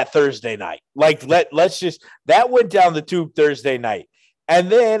lost that Thursday night. Like, let's just, that went down the tube Thursday night. And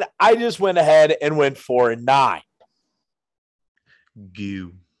then I just went ahead and went 4-9.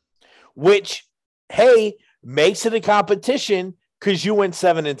 Goo. Which, hey, makes it a competition because you went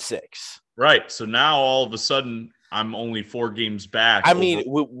 7-6. Right. So now all of a sudden I'm only 4 games back. I mean,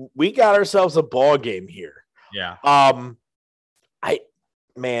 we got ourselves a ball game here. Yeah.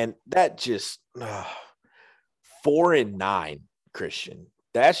 Man, that just 4-9, Christian.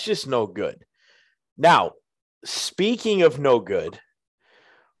 That's just no good. Now, speaking of no good,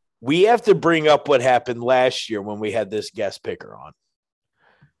 we have to bring up what happened last year when we had this guest picker on.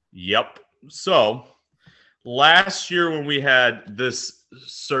 Yep. So last year when we had this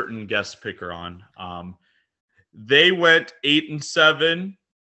certain guest picker on, they went 8-7.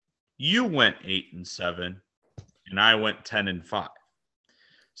 You went 8-7, and I went 10-5.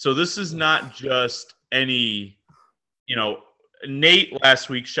 So this is not just any, Nate last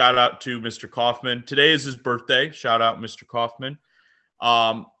week, shout out to Mr. Kaufman. Today is his birthday. Shout out Mr. Kaufman.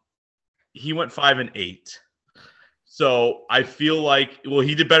 He went 5-8. So I feel like,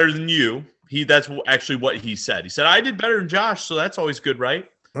 he did better than you. That's actually what he said. He said, I did better than Josh, so that's always good, right?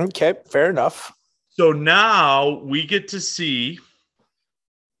 Okay, fair enough. So now we get to see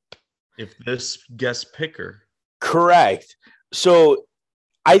if this guest picker. Correct. So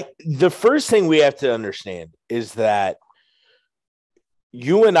the first thing we have to understand is that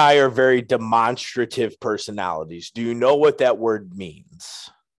you and I are very demonstrative personalities. Do you know what that word means?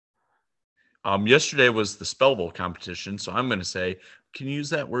 Yesterday was the Spell Bowl competition, so I'm going to say, can you use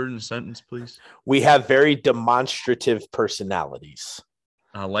that word in a sentence, please? We have very demonstrative personalities.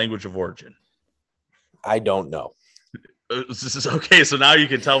 Language of origin. I don't know. This is okay. So now you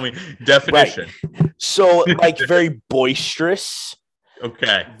can tell me definition. Right. So like very boisterous.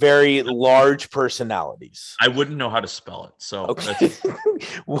 Okay. Very large personalities. I wouldn't know how to spell it. So okay.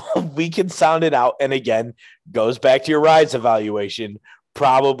 Well, we can sound it out. And again, goes back to your RISE evaluation,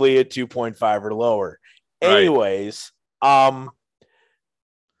 probably a 2.5 or lower. Right. Anyways,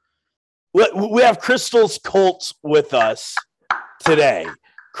 we have Crystal's Colts with us today.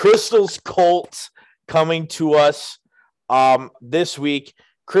 Crystal's Colts coming to us this week.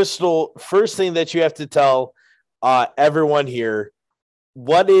 Crystal, first thing that you have to tell everyone here,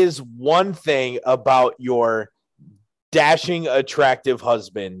 what is one thing about your dashing, attractive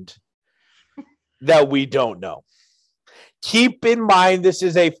husband that we don't know? Keep in mind, this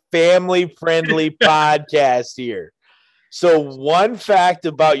is a family-friendly podcast here. So one fact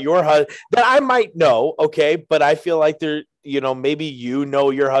about your husband that I might know, okay, but I feel like maybe you know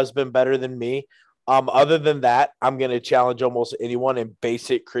your husband better than me. Other than that, I'm going to challenge almost anyone in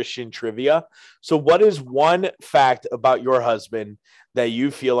basic Christian trivia. So what is one fact about your husband that you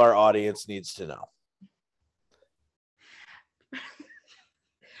feel our audience needs to know?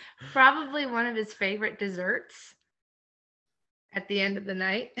 Probably one of his favorite desserts at the end of the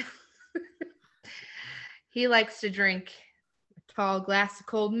night. He likes to drink a tall glass of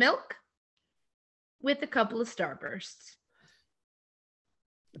cold milk with a couple of Starbursts.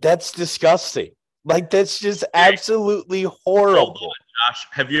 That's disgusting. Like, that's just absolutely horrible. Hold on, Josh,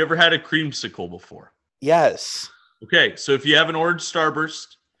 have you ever had a creamsicle before? Yes. Okay, so if you have an orange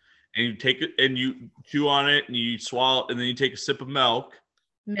Starburst and you take it and you chew on it and you swallow it and then you take a sip of milk.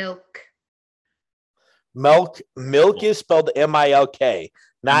 Milk is spelled M-I-L-K,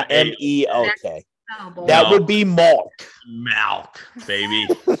 not M-E-L-K. That would be milk. Milk, baby.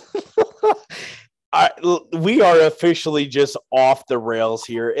 We are officially just off the rails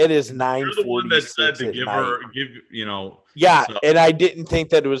here. It is 9:46. You're the one that said to give her. Yeah, so. And I didn't think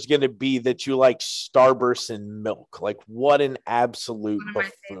that it was going to be that you like Starburst and milk. Like, what an absolute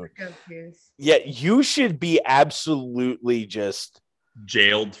buffoon. Yeah, you should be absolutely just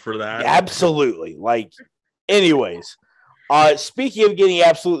jailed for that. Absolutely. Like, anyways, speaking of getting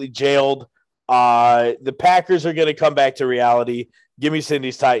absolutely jailed, the Packers are going to come back to reality. Give me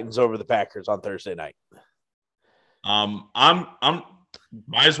Cindy's Titans over the Packers on Thursday night. I'm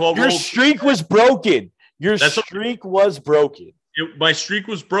might as well. Your streak was broken. My streak was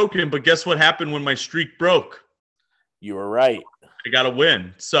broken, but guess what happened when my streak broke? You were right. I got to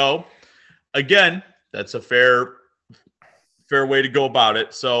win. So again, that's a fair way to go about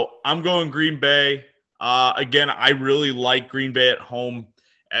it. So I'm going Green Bay. Again, I really like Green Bay at home.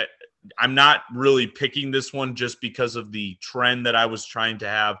 I'm not really picking this one just because of the trend that I was trying to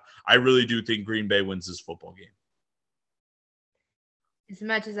have. I really do think Green Bay wins this football game. As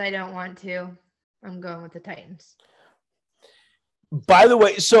much as I don't want to, I'm going with the Titans. By the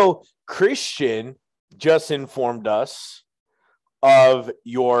way, so Christian just informed us of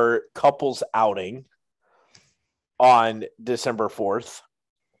your couple's outing on December 4th.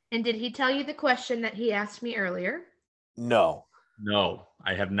 And did he tell you the question that he asked me earlier? No,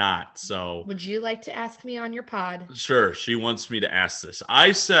 I have not. So would you like to ask me on your pod? Sure. She wants me to ask this.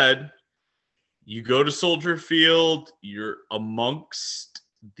 I said, you go to Soldier Field, you're amongst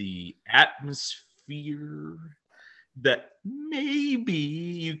the atmosphere that maybe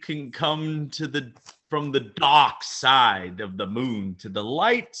you can come from the dark side of the moon to the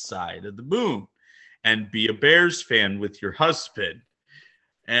light side of the moon. and be a Bears fan with your husband.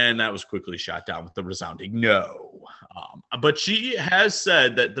 And that was quickly shot down with the resounding no. But she has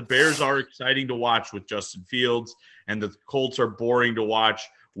said that the Bears are exciting to watch with Justin Fields, and the Colts are boring to watch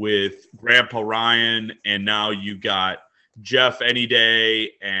with Grandpa Ryan. And now you got Jeff any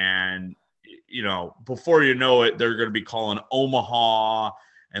day. And, before you know it, they're going to be calling Omaha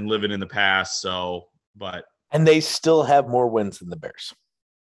and living in the past. And they still have more wins than the Bears.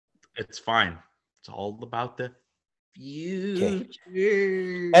 It's fine. It's all about the future.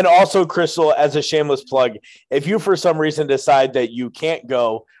 Okay. And also, Crystal, as a shameless plug, if you for some reason decide that you can't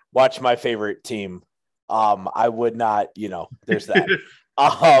go watch my favorite team, I would not, there's that.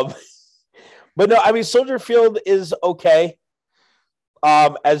 But no, I mean, Soldier Field is okay.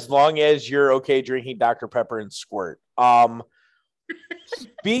 As long as you're okay drinking Dr. Pepper and Squirt.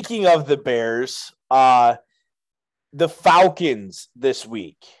 Speaking of the Bears, the Falcons this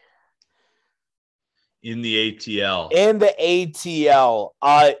week. In the ATL. In the ATL.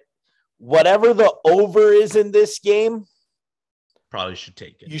 Whatever the over is in this game. Probably should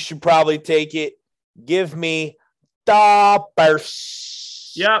take it. You should probably take it. Give me the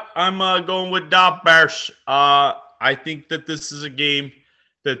Bears. Yep, I'm going with the Bears. I think that this is a game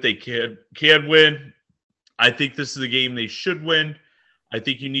that they can win. I think this is a game they should win. I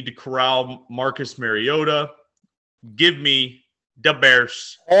think you need to corral Marcus Mariota. Give me the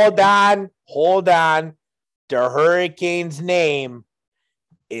Bears. Hold on. The Hurricane's name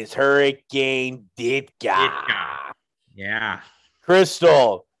is Hurricane Ditka. Yeah.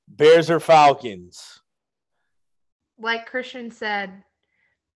 Crystal, Bears or Falcons? Like Christian said,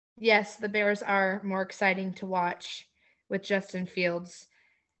 yes, the Bears are more exciting to watch with Justin Fields.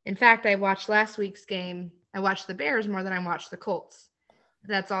 In fact, I watched last week's game. I watched the Bears more than I watched the Colts.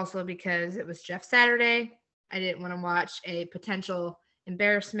 That's also because it was Jeff Saturday. I didn't want to watch a potential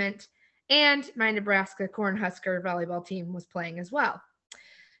embarrassment. And my Nebraska Cornhusker volleyball team was playing as well.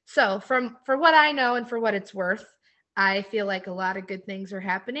 So for what I know and for what it's worth, I feel like a lot of good things are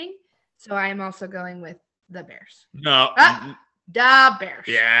happening. So I am also going with the Bears. No. The Bears.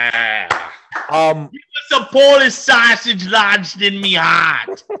 Yeah. The Polish sausage lodged in me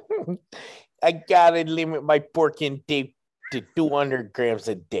heart. I gotta limit my pork intake to 200 grams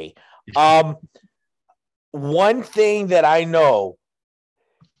a day. One thing that I know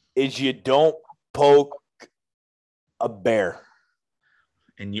is you don't poke a bear.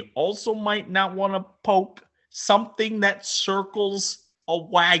 And you also might not want to poke something that circles a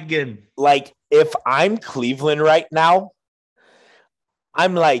wagon. Like, if I'm Cleveland right now,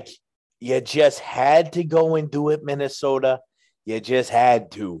 I'm like, you just had to go and do it, Minnesota. You just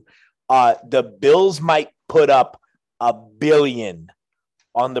had to. The Bills might put up $1 billion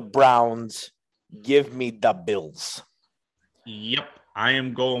on the Browns. Give me the Bills. Yep, I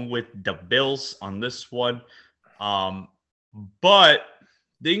am going with the Bills on this one. But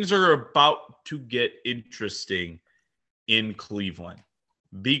things are about to get interesting in Cleveland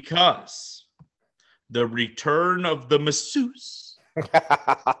because the return of the masseuse,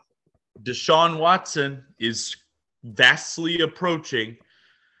 Deshaun Watson, is vastly approaching.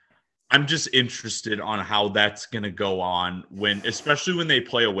 I'm just interested on how that's going to go on especially when they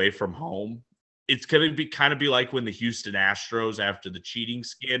play away from home. It's going to be like when the Houston Astros, after the cheating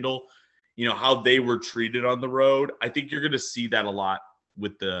scandal, how they were treated on the road. I think you're going to see that a lot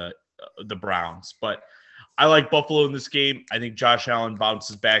with the Browns, but I like Buffalo in this game. I think Josh Allen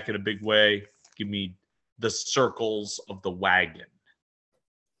bounces back in a big way. Give me the circles of the wagon.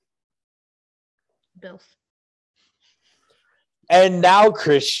 Bills. And now,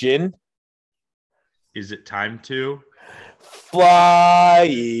 Christian. Is it time to fly,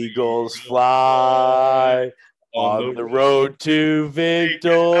 Eagles, fly on the road to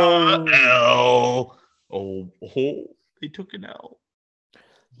victory? Oh, they took an L.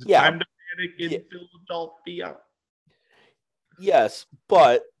 Is it time to panic in Philadelphia? Yes,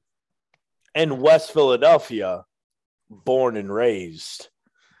 but in West Philadelphia, born and raised,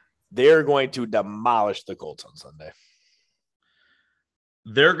 they're going to demolish the Colts on Sunday.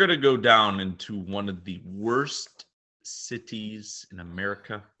 They're going to go down into one of the worst cities in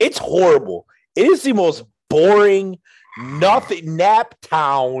America. It's horrible. It is the most boring, nothing, nap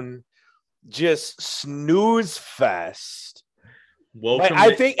town, just snooze fest. Welcome.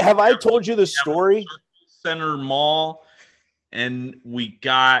 I think, have I told you the story? Center Mall, and we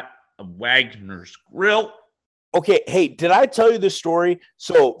got a Wagner's Grill. Okay, hey, did I tell you the story?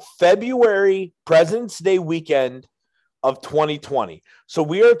 So February, President's Day weekend of 2020. So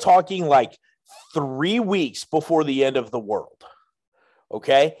we are talking like 3 weeks before the end of the world.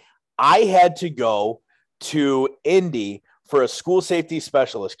 Okay. I had to go to Indy for a school safety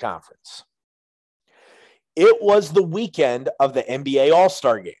specialist conference. it was the weekend of the NBA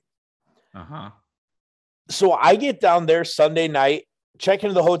All-Star game. Uh-huh. So I get down there Sunday night, check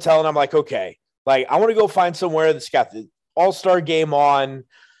into the hotel, and I'm like, okay, like I want to go find somewhere that's got the All-Star game on,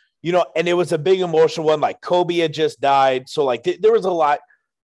 and it was a big emotional one. Like Kobe had just died. So like there was a lot.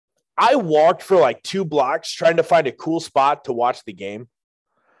 I walked for like 2 blocks trying to find a cool spot to watch the game.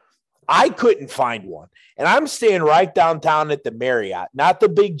 I couldn't find one. And I'm staying right downtown at the Marriott, not the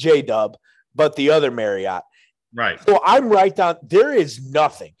big J-Dub, but the other Marriott. Right. So I'm right down. There is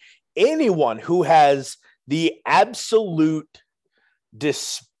nothing. Anyone who has the absolute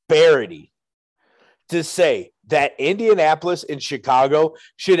disparity to say that Indianapolis and Chicago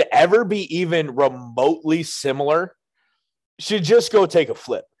should ever be even remotely similar should just go take a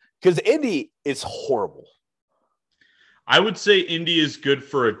flip, because Indy is horrible. I would say Indy is good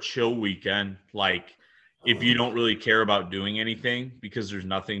for a chill weekend, like if you don't really care about doing anything because there's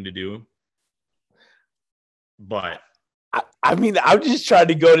nothing to do. But I mean, I'm just trying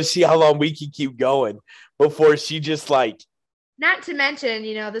to go to see how long we can keep going before she just like. Not to mention,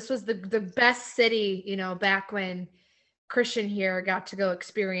 this was the best city, back when Christian here got to go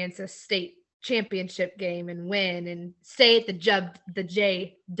experience a state championship game and win and stay at the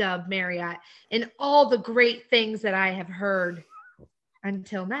J-Dub Marriott, and all the great things that I have heard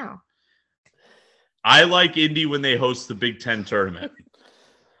until now. I like Indy when they host the Big Ten tournament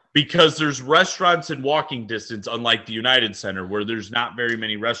because there's restaurants in walking distance, unlike the United Center where there's not very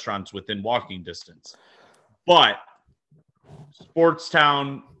many restaurants within walking distance. But sports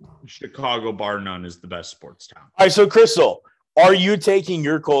town, Chicago, bar none, is the best sports town. All right, so Crystal, are you taking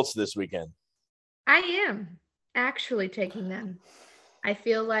your Colts this weekend? I am actually taking them. I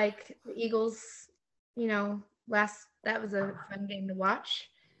feel like the Eagles, that was a fun game to watch.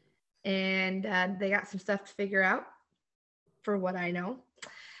 And they got some stuff to figure out for what I know.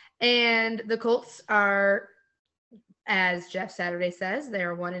 And the Colts are, as Jeff Saturday says,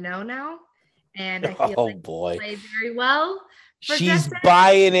 they're 1-0 now. And I feel like they played very well. She's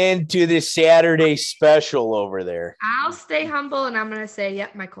buying into the Saturday special over there. I'll stay humble, and I'm going to say,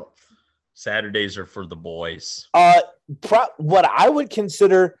 yep, my Colts. Saturdays are for the boys. What I would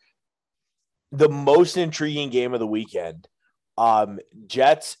consider the most intriguing game of the weekend,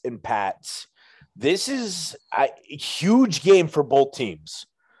 Jets and Pats. This is a huge game for both teams.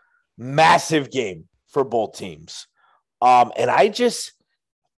 Massive game for both teams. And I just,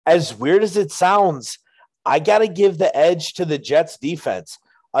 as weird as it sounds, I got to give the edge to the Jets defense,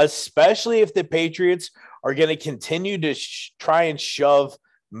 especially if the Patriots are going to continue to try and shove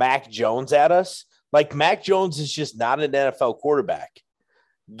Mac Jones at us. Like, Mac Jones is just not an NFL quarterback.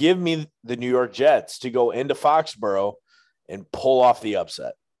 Give me the New York Jets to go into Foxborough and pull off the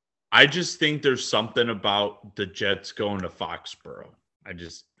upset. I just think there's something about the Jets going to Foxborough.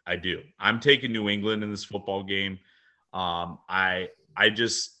 I do. I'm taking New England in this football game. I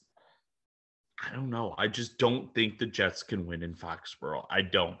don't know. I just don't think the Jets can win in Foxborough. I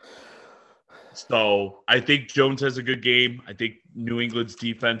don't. So I think Jones has a good game. I think New England's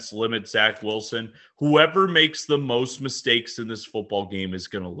defense limits Zach Wilson. Whoever makes the most mistakes in this football game is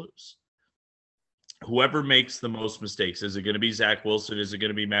going to lose. Whoever makes the most mistakes. Is it going to be Zach Wilson? Is it going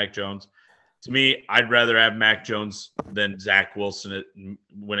to be Mac Jones? To me, I'd rather have Mac Jones than Zach Wilson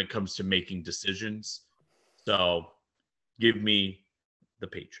when it comes to making decisions. So give me the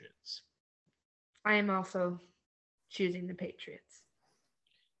Patriots. I am also choosing the Patriots.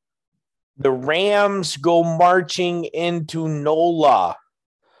 The Rams go marching into NOLA.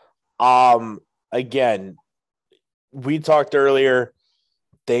 Again, we talked earlier.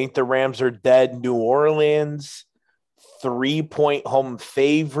 Think the Rams are dead. New Orleans, 3-point home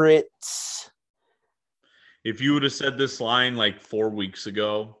favorites. If you would have said this line like 4 weeks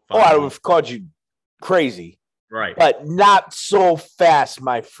ago, I would have called you crazy. Right. But not so fast,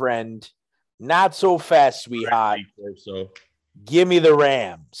 my friend. Not so fast, sweetheart. So. Give me the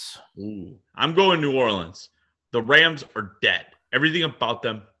Rams. Ooh. I'm going New Orleans. The Rams are dead. Everything about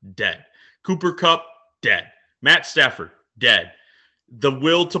them, dead. Cooper Kupp, dead. Matt Stafford, dead. The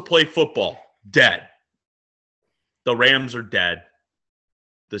will to play football, dead. The Rams are dead.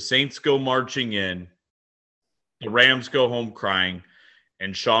 The Saints go marching in. The Rams go home crying.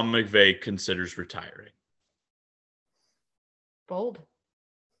 And Sean McVay considers retiring. Bold.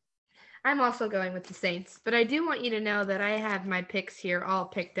 I'm also going with the Saints, but I do want you to know that I have my picks here all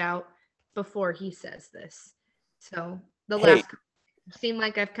picked out before he says this. So last seemed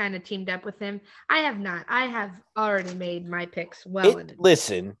like I've kind of teamed up with him. I have not. I have already made my picks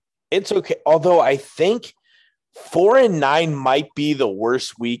Listen, it's okay. Although I think 4-9 might be the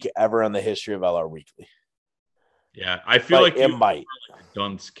worst week ever in the history of LR Weekly. Yeah, I feel But like it you might. like a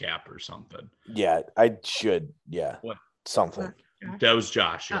dunce cap or something. Yeah, I should. Yeah, What? something. That was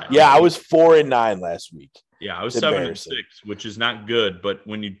Josh. Yeah, Yeah, I was 4-9 last week. Yeah, I was It's 7-6, which is not good. But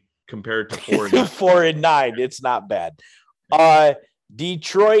when you compare it to 4-9, 4-9, it's not bad.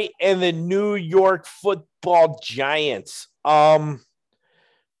 Detroit and the New York Football Giants.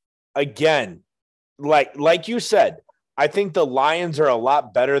 Again, like you said, I think the Lions are a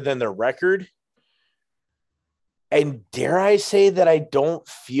lot better than their record. And dare I say that I don't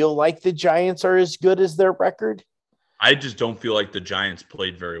feel like the Giants are as good as their record? I just don't feel like the Giants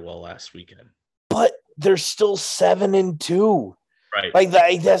played very well last weekend. But they're still 7-2. Right. Like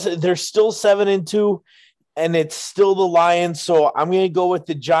they're still 7-2, and it's still the Lions. So I'm going to go with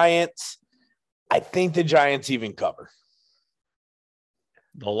the Giants. I think the Giants even cover.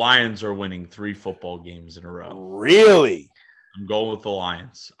 The Lions are winning 3 football games in a row. Really? I'm going with the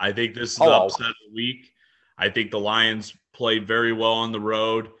Lions. I think this is the upset of the week. I think the Lions played very well on the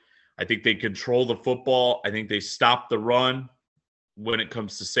road. I think they control the football. I think they stop the run when it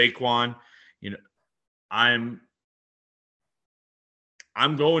comes to Saquon. You know, I'm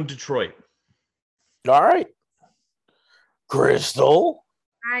going Detroit. All right. Crystal?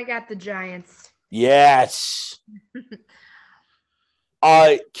 I got the Giants. Yes.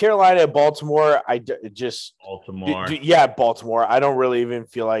 Carolina, Baltimore. Baltimore. Baltimore. I don't really even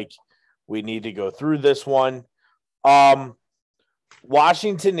feel like we need to go through this one.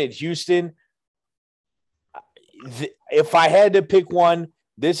 Washington and Houston. If I had to pick one,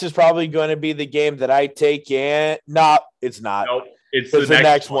 this is probably going to be the game that I take. And no, it's not. Nope, it's the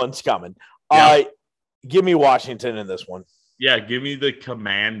next one's coming. Yep. Give me Washington in this one. Yeah, give me the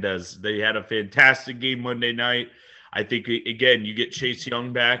Commanders. They had a fantastic game Monday night. I think, again, you get Chase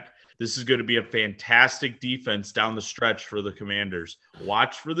Young back. This is going to be a fantastic defense down the stretch for the Commanders.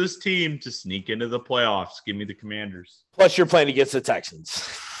 Watch for this team to sneak into the playoffs. Give me the Commanders. Plus, you're playing against the Texans.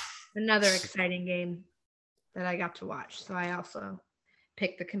 Another exciting game that I got to watch. So I also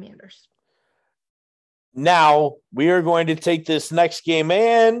picked the Commanders. Now, we are going to take this next game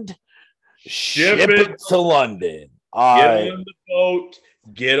and ship it to London. Get on the boat.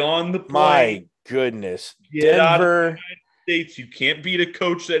 Get on the plane. My goodness. Get Denver. Out of the United States. You can't beat a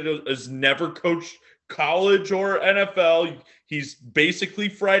coach that has never coached college or NFL. He's basically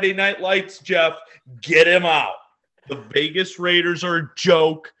Friday Night Lights, Jeff. Get him out. The Vegas Raiders are a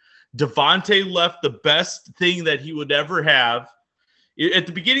joke. Devontae left the best thing that he would ever have. At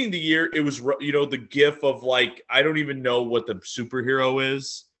the beginning of the year, it was, the gif of, like, I don't even know what the superhero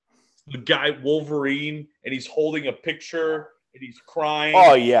is. The guy Wolverine, and he's holding a picture, and he's crying.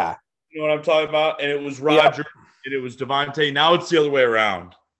 Oh, yeah. You know what I'm talking about? And it was Roger, and it was Devontae. Now it's the other way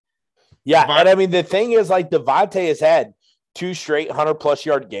around. Yeah, and I mean, the thing is, like, Devontae has had 2 straight 100-plus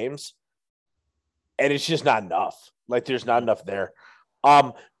yard games, and it's just not enough. Like, there's not enough there.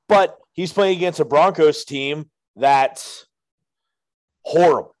 But he's playing against a Broncos team that's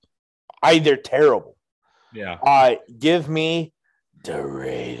horrible. They're terrible. Yeah. Give me the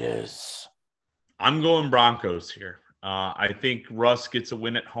Raiders. I'm going Broncos here. I think Russ gets a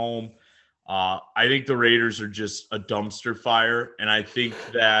win at home. I think the Raiders are just a dumpster fire, and I think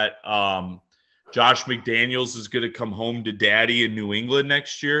that Josh McDaniels is going to come home to daddy in New England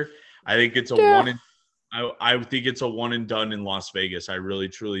next year. I think it's I think it's a one and done in Las Vegas. I really,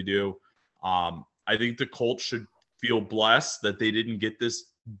 truly do. I think the Colts should feel blessed that they didn't get this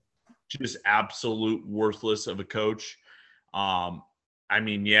just absolute worthless of a coach. I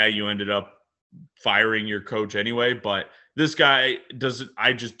mean, yeah, you ended up firing your coach anyway, but this guy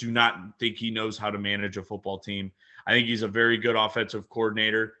I just do not think he knows how to manage a football team. I think he's a very good offensive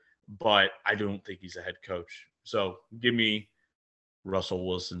coordinator, but I don't think he's a head coach. So give me Russell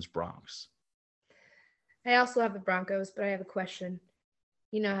Wilson's Bronx. I also have the Broncos, but I have a question.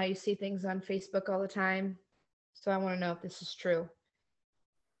 You know how you see things on Facebook all the time? So I want to know if this is true.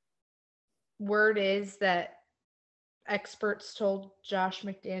 Word is that experts told Josh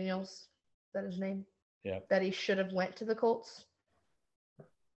McDaniels, is that his name? Yeah. That he should have went to the Colts.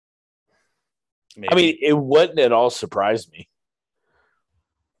 Maybe. I mean, it wouldn't at all surprise me.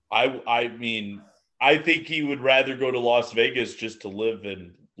 I mean, I think he would rather go to Las Vegas just to live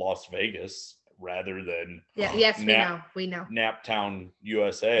in Las Vegas rather than we know Naptown,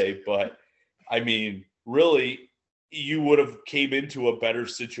 USA. But I mean, really, you would have came into a better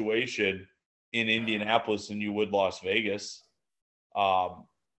situation in Indianapolis than you would Las Vegas.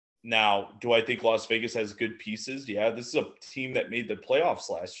 Now, do I think Las Vegas has good pieces? Yeah, this is a team that made the playoffs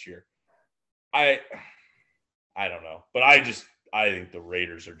last year. I don't know, but I think the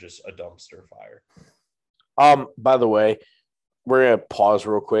Raiders are just a dumpster fire. By the way, we're gonna pause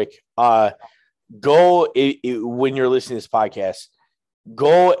real quick. go when you're listening to this podcast,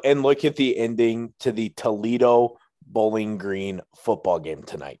 go and look at the ending to the Toledo Bowling Green football game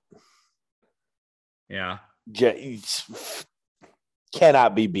tonight. Yeah.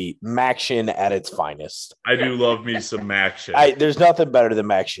 Cannot be beat. Maction at its finest. I do love me some Maction. There's nothing better than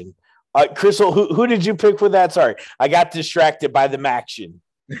Maction. Crystal, who did you pick with that? Sorry, I got distracted by the Maction.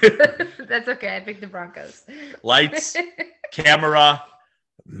 That's okay. I picked the Broncos. Lights, camera,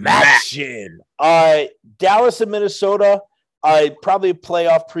 Maction. Dallas and Minnesota. Probably a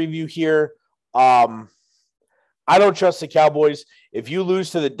playoff preview here. I don't trust the Cowboys. If you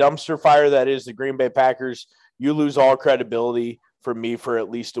lose to the dumpster fire that is the Green Bay Packers, you lose all credibility for me for at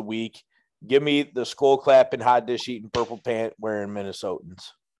least a week. Give me the skull clapping, hot dish eating, purple pant wearing Minnesotans.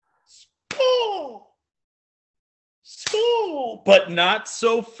 School, but not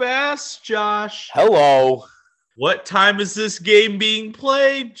so fast, Josh. Hello. What time is this game being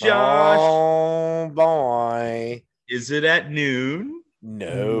played, Josh? Oh, boy. Is it at noon?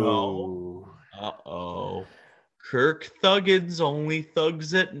 No. Uh-oh. Kirk Thuggins only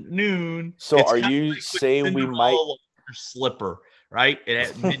thugs at noon. So It's are kinda you like saying we Cinderella might or Slipper, right? And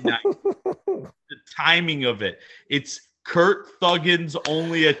at midnight, the timing of it. It's Kurt Thuggins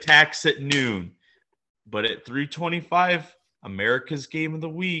only attacks at noon. But at 3:25, America's game of the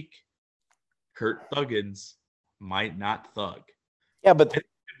week, Kurt Thuggins might not thug. Yeah, but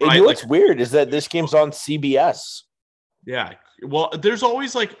what's weird is that this game's on CBS. Yeah. Well, there's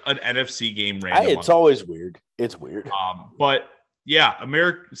always like an NFC game random. It's always weird. It's weird. But yeah,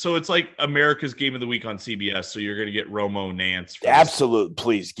 so it's like America's game of the week on CBS. So you're gonna get Romo Nance. Absolute.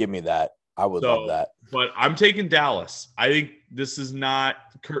 Please give me that. I would love that. But I'm taking Dallas. I think this is not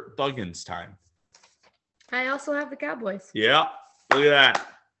Kurt Thuggins time. I also have the Cowboys. Yeah. Look at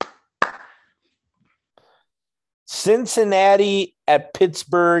that. Cincinnati at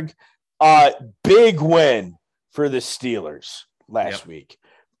Pittsburgh. Big win for the Steelers last week.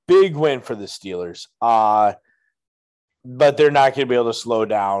 Big win for the Steelers. But they're not going to be able to slow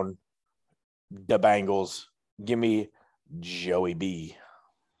down the Bengals. Give me Joey B.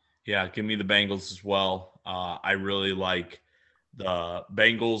 Yeah, give me the Bengals as well. I really like the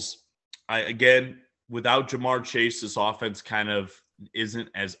Bengals. Without Jamar Chase, this offense kind of isn't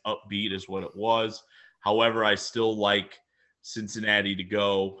as upbeat as what it was. However, I still like Cincinnati to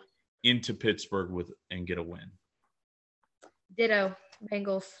go into Pittsburgh and get a win. Ditto,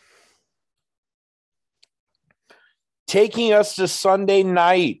 Bengals. Taking us to Sunday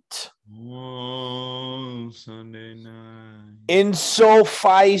night. Oh, Sunday night. In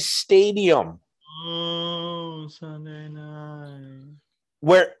SoFi Stadium. Oh, Sunday night.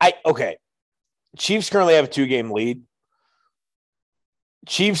 Chiefs currently have a 2-game lead.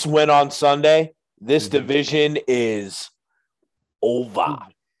 Chiefs win on Sunday. This division is over.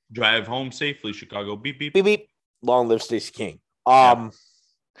 Drive home safely, Chicago. Beep, beep. Beep, beep. Long live Stacey King.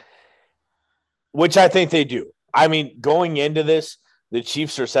 Which I think they do. I mean, going into this, the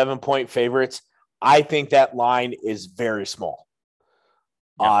Chiefs are 7-point favorites. I think that line is very small.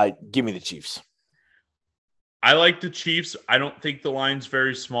 Give me the Chiefs. I like the Chiefs. I don't think the line's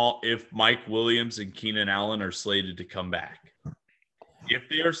very small if Mike Williams and Keenan Allen are slated to come back. If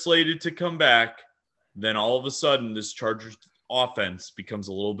they are slated to come back, then all of a sudden this Chargers offense becomes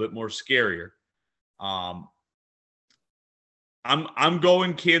a little bit more scarier. I'm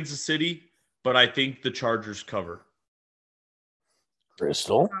going Kansas City, but I think the Chargers cover.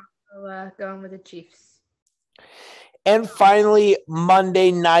 Crystal. Going with the Chiefs. And finally,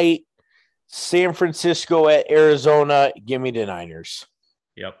 Monday night, San Francisco at Arizona. Give me the Niners.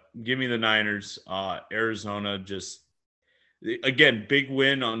 Yep. Give me the Niners. Arizona just, again, big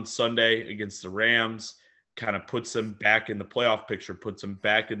win on Sunday against the Rams. Kind of puts them back in the playoff picture, puts them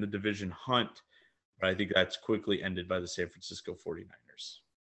back in the division hunt. But I think that's quickly ended by the San Francisco 49ers.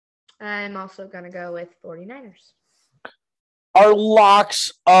 I'm also going to go with 49ers. Our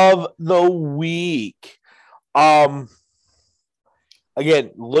locks of the week.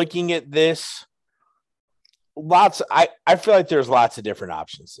 Again, looking at this, I feel like there's lots of different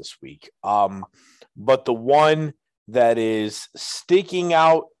options this week. But the one that is sticking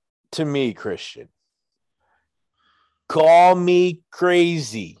out to me, Christian, call me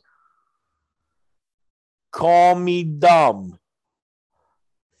crazy, call me dumb,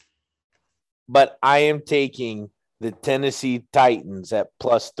 but I am taking the Tennessee Titans at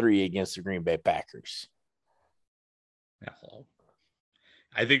 +3 against the Green Bay Packers.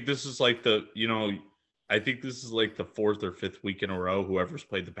 I think this is like the fourth or fifth week in a row. Whoever's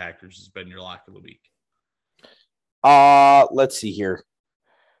played the Packers has been your lock of the week. Let's see here.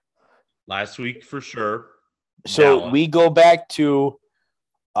 Last week for sure. So Dallas. We go back to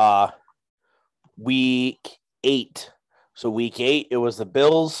week 8. So week 8, it was the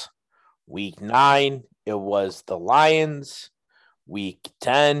Bills. Week 9, it was the Lions. Week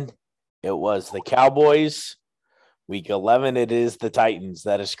 10, it was the Cowboys. Week 11, it is the Titans.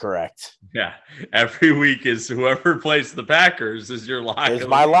 That is correct. Yeah. Every week is whoever plays the Packers is your lock. Is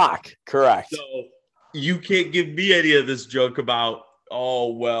my lock. Correct. So you can't give me any of this joke about,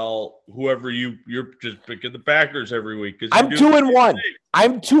 oh, well, whoever you're just picking the Packers every week. I'm 2-1.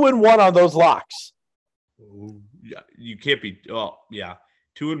 I'm 2-1 on those locks. Yeah, you can't be. Oh, yeah.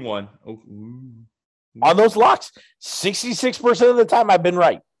 2-1. Oh, on those locks, 66% of the time I've been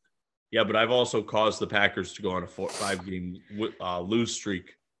right. Yeah, but I've also caused the Packers to go on a 5-game lose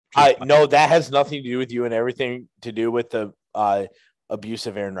streak. No, that has nothing to do with you and everything to do with the abuse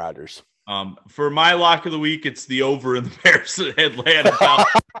of Aaron Rodgers. For my lock of the week, it's the over in the Bears Atlanta.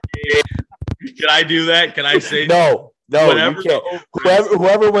 Can I do that? Can I say no? You can't.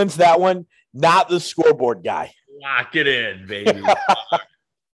 Whoever wins that one, not the scoreboard guy. Lock it in, baby.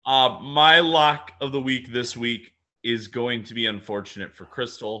 My lock of the week this week is going to be unfortunate for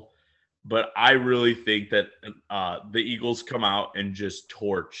Crystal. But I really think that the Eagles come out and just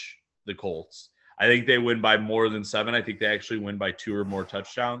torch the Colts. I think they win by more than 7. I think they actually win by 2 or more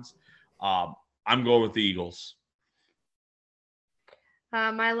touchdowns. I'm going with the Eagles.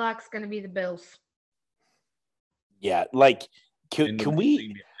 My lock's going to be the Bills. Yeah, like, can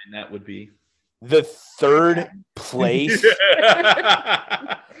we – that would be the third place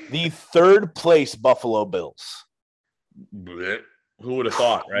 – the third place Buffalo Bills. Who would have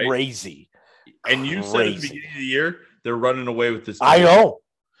thought, right? Crazy. And you said at the beginning of the year, they're running away with this. I know.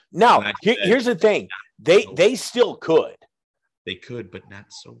 Now, here's the thing. They still could. They could, but not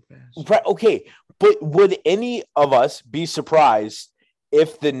so fast. Right, okay, but would any of us be surprised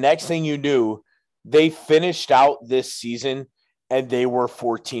if the next thing you knew, they finished out this season and they were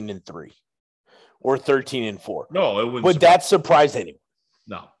 14-3 or 13-4? No, it wouldn't. Would that surprise anyone?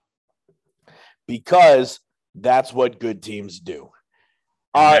 No. Because that's what good teams do.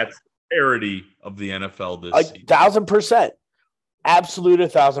 That's the parity of the NFL this season. 1,000%. Absolute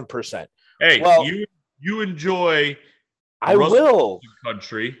 1,000%. Hey, well, you enjoy. I will.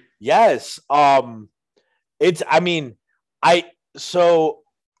 Country. Yes. I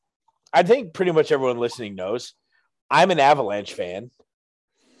think pretty much everyone listening knows I'm an Avalanche fan.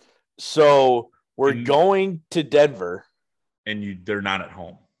 So we're going to Denver. And they're not at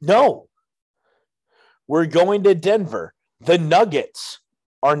home. No. We're going to Denver. The Nuggets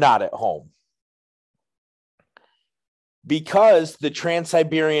are not at home. Because the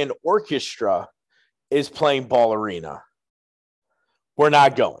Trans-Siberian Orchestra is playing Ball Arena. We're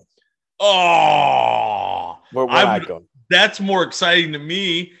not going. Oh, we're not going. That's more exciting to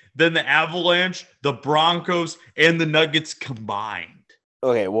me than the Avalanche, the Broncos, and the Nuggets combined.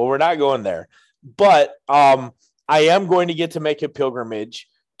 Okay, well, we're not going there. But I am going to get to make a pilgrimage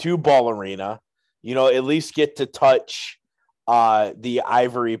to Ball Arena. You know, at least get to touch the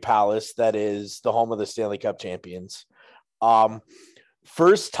Ivory Palace that is the home of the Stanley Cup champions.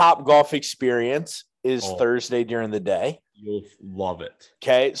 First Top Golf experience is Thursday during the day. You'll love it.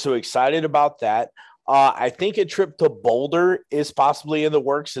 Okay, so excited about that. I think a trip to Boulder is possibly in the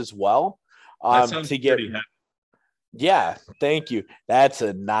works as well. That sounds to get, pretty happy. Yeah, thank you. That's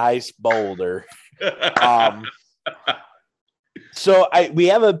a nice boulder. So we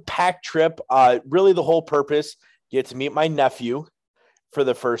have a packed trip. Really, the whole purpose, get to meet my nephew for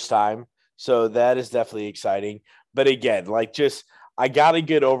the first time. So that is definitely exciting. But again, I got to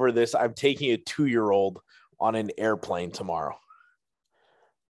get over this. I'm taking a 2-year-old on an airplane tomorrow.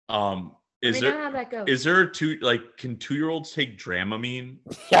 How that goes. Is there can 2-year-olds take Dramamine?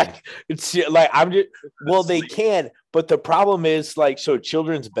 Yeah, it's like they can, but the problem is so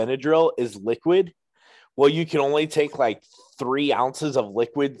children's Benadryl is liquid. Well, you can only take 3 ounces of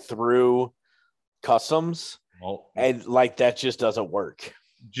liquid through customs, and that just doesn't work.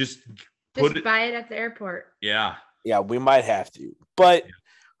 Just buy it at the airport. Yeah, we might have to, but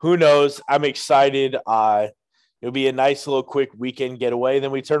who knows? I'm excited. It'll be a nice little quick weekend getaway. Then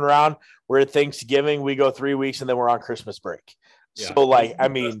we turn around. We're at Thanksgiving. We go 3 weeks, and then we're on Christmas break. Yeah. So, best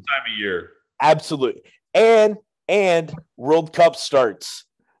time of year. Absolutely. And World Cup starts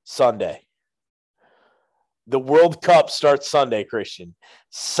Sunday. The World Cup starts Sunday, Christian.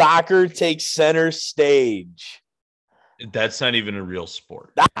 Soccer takes center stage. That's not even a real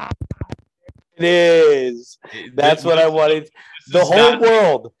sport. It is. That's what I wanted. The whole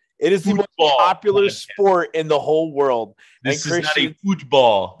world. It is the most popular sport in the whole world. This is not a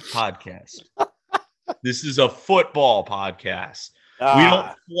football podcast. This is a football podcast. We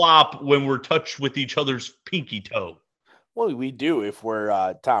don't flop when we're touched with each other's pinky toe. Well, we do if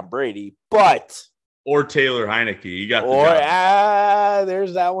we're Tom Brady, but or Taylor Heineke. You got the job.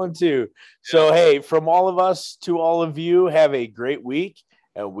 There's that one too. So, hey, from all of us to all of you, have a great week,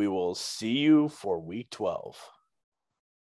 and we will see you for week 12.